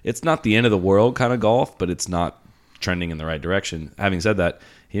 It's not the end of the world kind of golf, but it's not trending in the right direction. Having said that,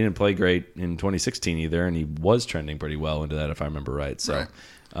 he didn't play great in 2016 either, and he was trending pretty well into that, if I remember right. So,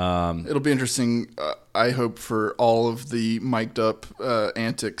 it'll be interesting. I hope for all of the mic'd up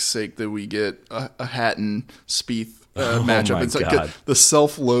antics' sake that we get a Hatton Spieth matchup. It's like the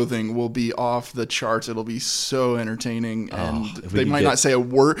self-loathing will be off the charts. It'll be so entertaining, and they might not say a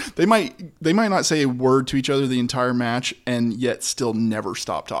word. They might not say a word to each other the entire match, and yet still never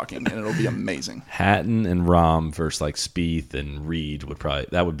stop talking, and it'll be amazing. Hatton and Rahm versus like Spieth and Reed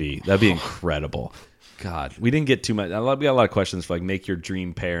that'd be incredible. God, we didn't get too much. We got a lot of questions for like make your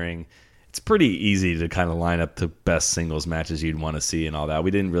dream pairing. It's pretty easy to kind of line up the best singles matches you'd want to see and all that.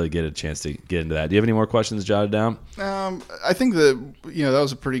 We didn't really get a chance to get into that. Do you have any more questions jotted down? I think that that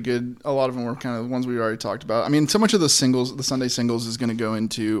was a pretty good. A lot of them were kind of the ones we already talked about. I mean, so much of the Sunday singles is going to go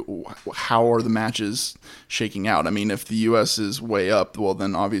into how are the matches shaking out. I mean, if the U.S. is way up, well,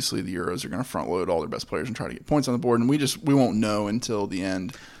 then obviously the Euros are going to front load all their best players and try to get points on the board, and we won't know until the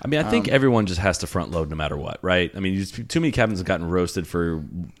end. I mean, I think everyone just has to front load no matter what, right? I mean, too many captains have gotten roasted for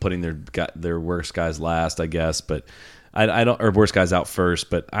putting their worst guys last, I guess, but I don't, or worst guys out first.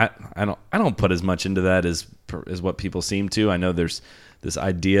 But I don't put as much into that as what people seem to. I know there's this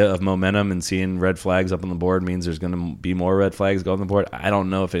idea of momentum, and seeing red flags up on the board means there's going to be more red flags go on the board. I don't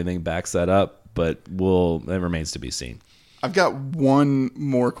know if anything backs that up, but it remains to be seen. I've got one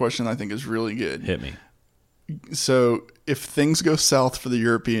more question I think is really good. Hit me. So if things go south for the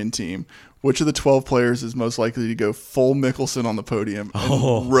European team, which of the 12 players is most likely to go full Mickelson on the podium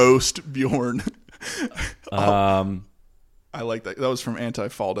and roast Bjorn? I like that. That was from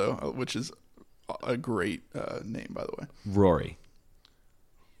Anti-Faldo, which is a great name, by the way. Rory.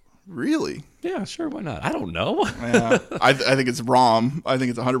 Really? Yeah, sure. Why not? I don't know. Yeah, I think it's Rahm. I think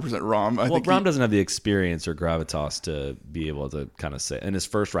it's 100% Rahm. Rahm doesn't have the experience or gravitas to be able to kind of say in his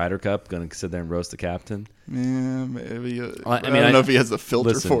first Ryder Cup, going to sit there and roast the captain. Yeah, maybe. I don't know if he has the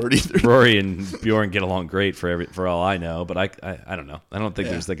filter for it either. Rory and Bjorn get along great for all I know, but I don't know. I don't think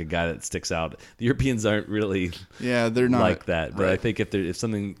there's like a guy that sticks out. The Europeans aren't really they're not like that. But right. I think if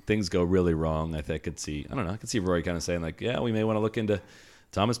things go really wrong, I could see Rory kind of saying like, yeah, we may want to look into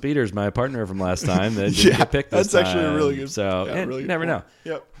Thomas Peters, my partner from last time, that didn't get picked this that's time. actually a really good. So really you never know.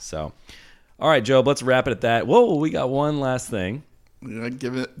 Yep. So, all right, Joe, let's wrap it at that. Whoa, we got one last thing.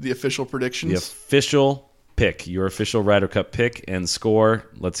 Give it the official predictions. The official pick, your official Ryder Cup pick and score.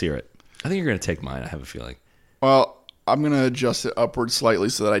 Let's hear it. I think you're going to take mine. I have a feeling. Well, I'm going to adjust it upward slightly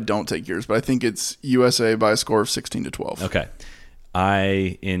so that I don't take yours, but I think it's USA by a score of 16-12. Okay.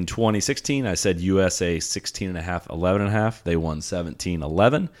 In 2016, I said USA 16.5, 11.5. They won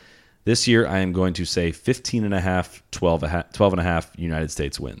 17-11. This year, I am going to say 15.5, 12.5 United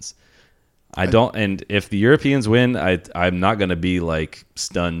States wins. And if the Europeans win, I'm not going to be like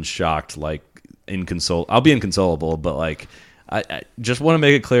stunned, shocked, like inconsolable. I'll be inconsolable, but like I just want to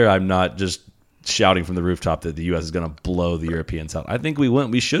make it clear I'm not just shouting from the rooftop that the U.S. is going to blow the Europeans out. I think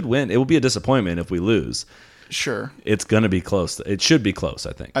we should win. It will be a disappointment if we lose. Sure. it's going to be close. It should be close,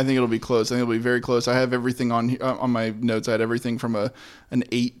 I think. I think it'll be close. I think it'll be very close. I have everything on my notes. I had everything from an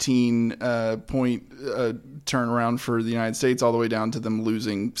 18 point turnaround for the United States all the way down to them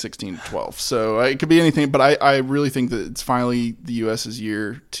losing 16-12. So it could be anything, but I really think that it's finally the U.S.'s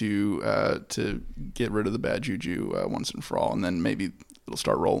year to get rid of the bad juju once and for all, and then maybe it'll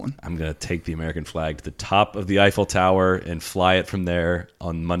start rolling. I'm going to take the American flag to the top of the Eiffel Tower and fly it from there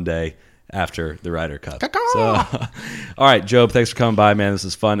on Monday after the Ryder Cup. So, all right, Job, thanks for coming by, man. This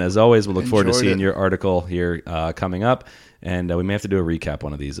is fun. As always, we'll look forward to seeing your article here coming up. And we may have to do a recap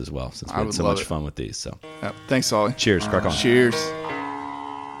one of these as well, since we had so much fun with these. So, thanks, Solly. Cheers. Crack on. Cheers.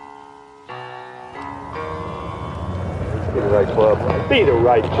 Be the right club. Be the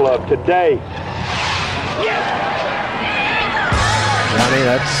right club today. Johnny,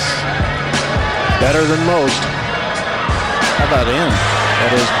 that's better than most. How about in?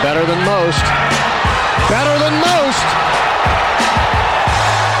 That is better than most. Better than most.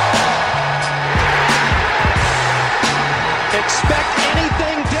 Expect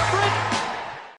anything different.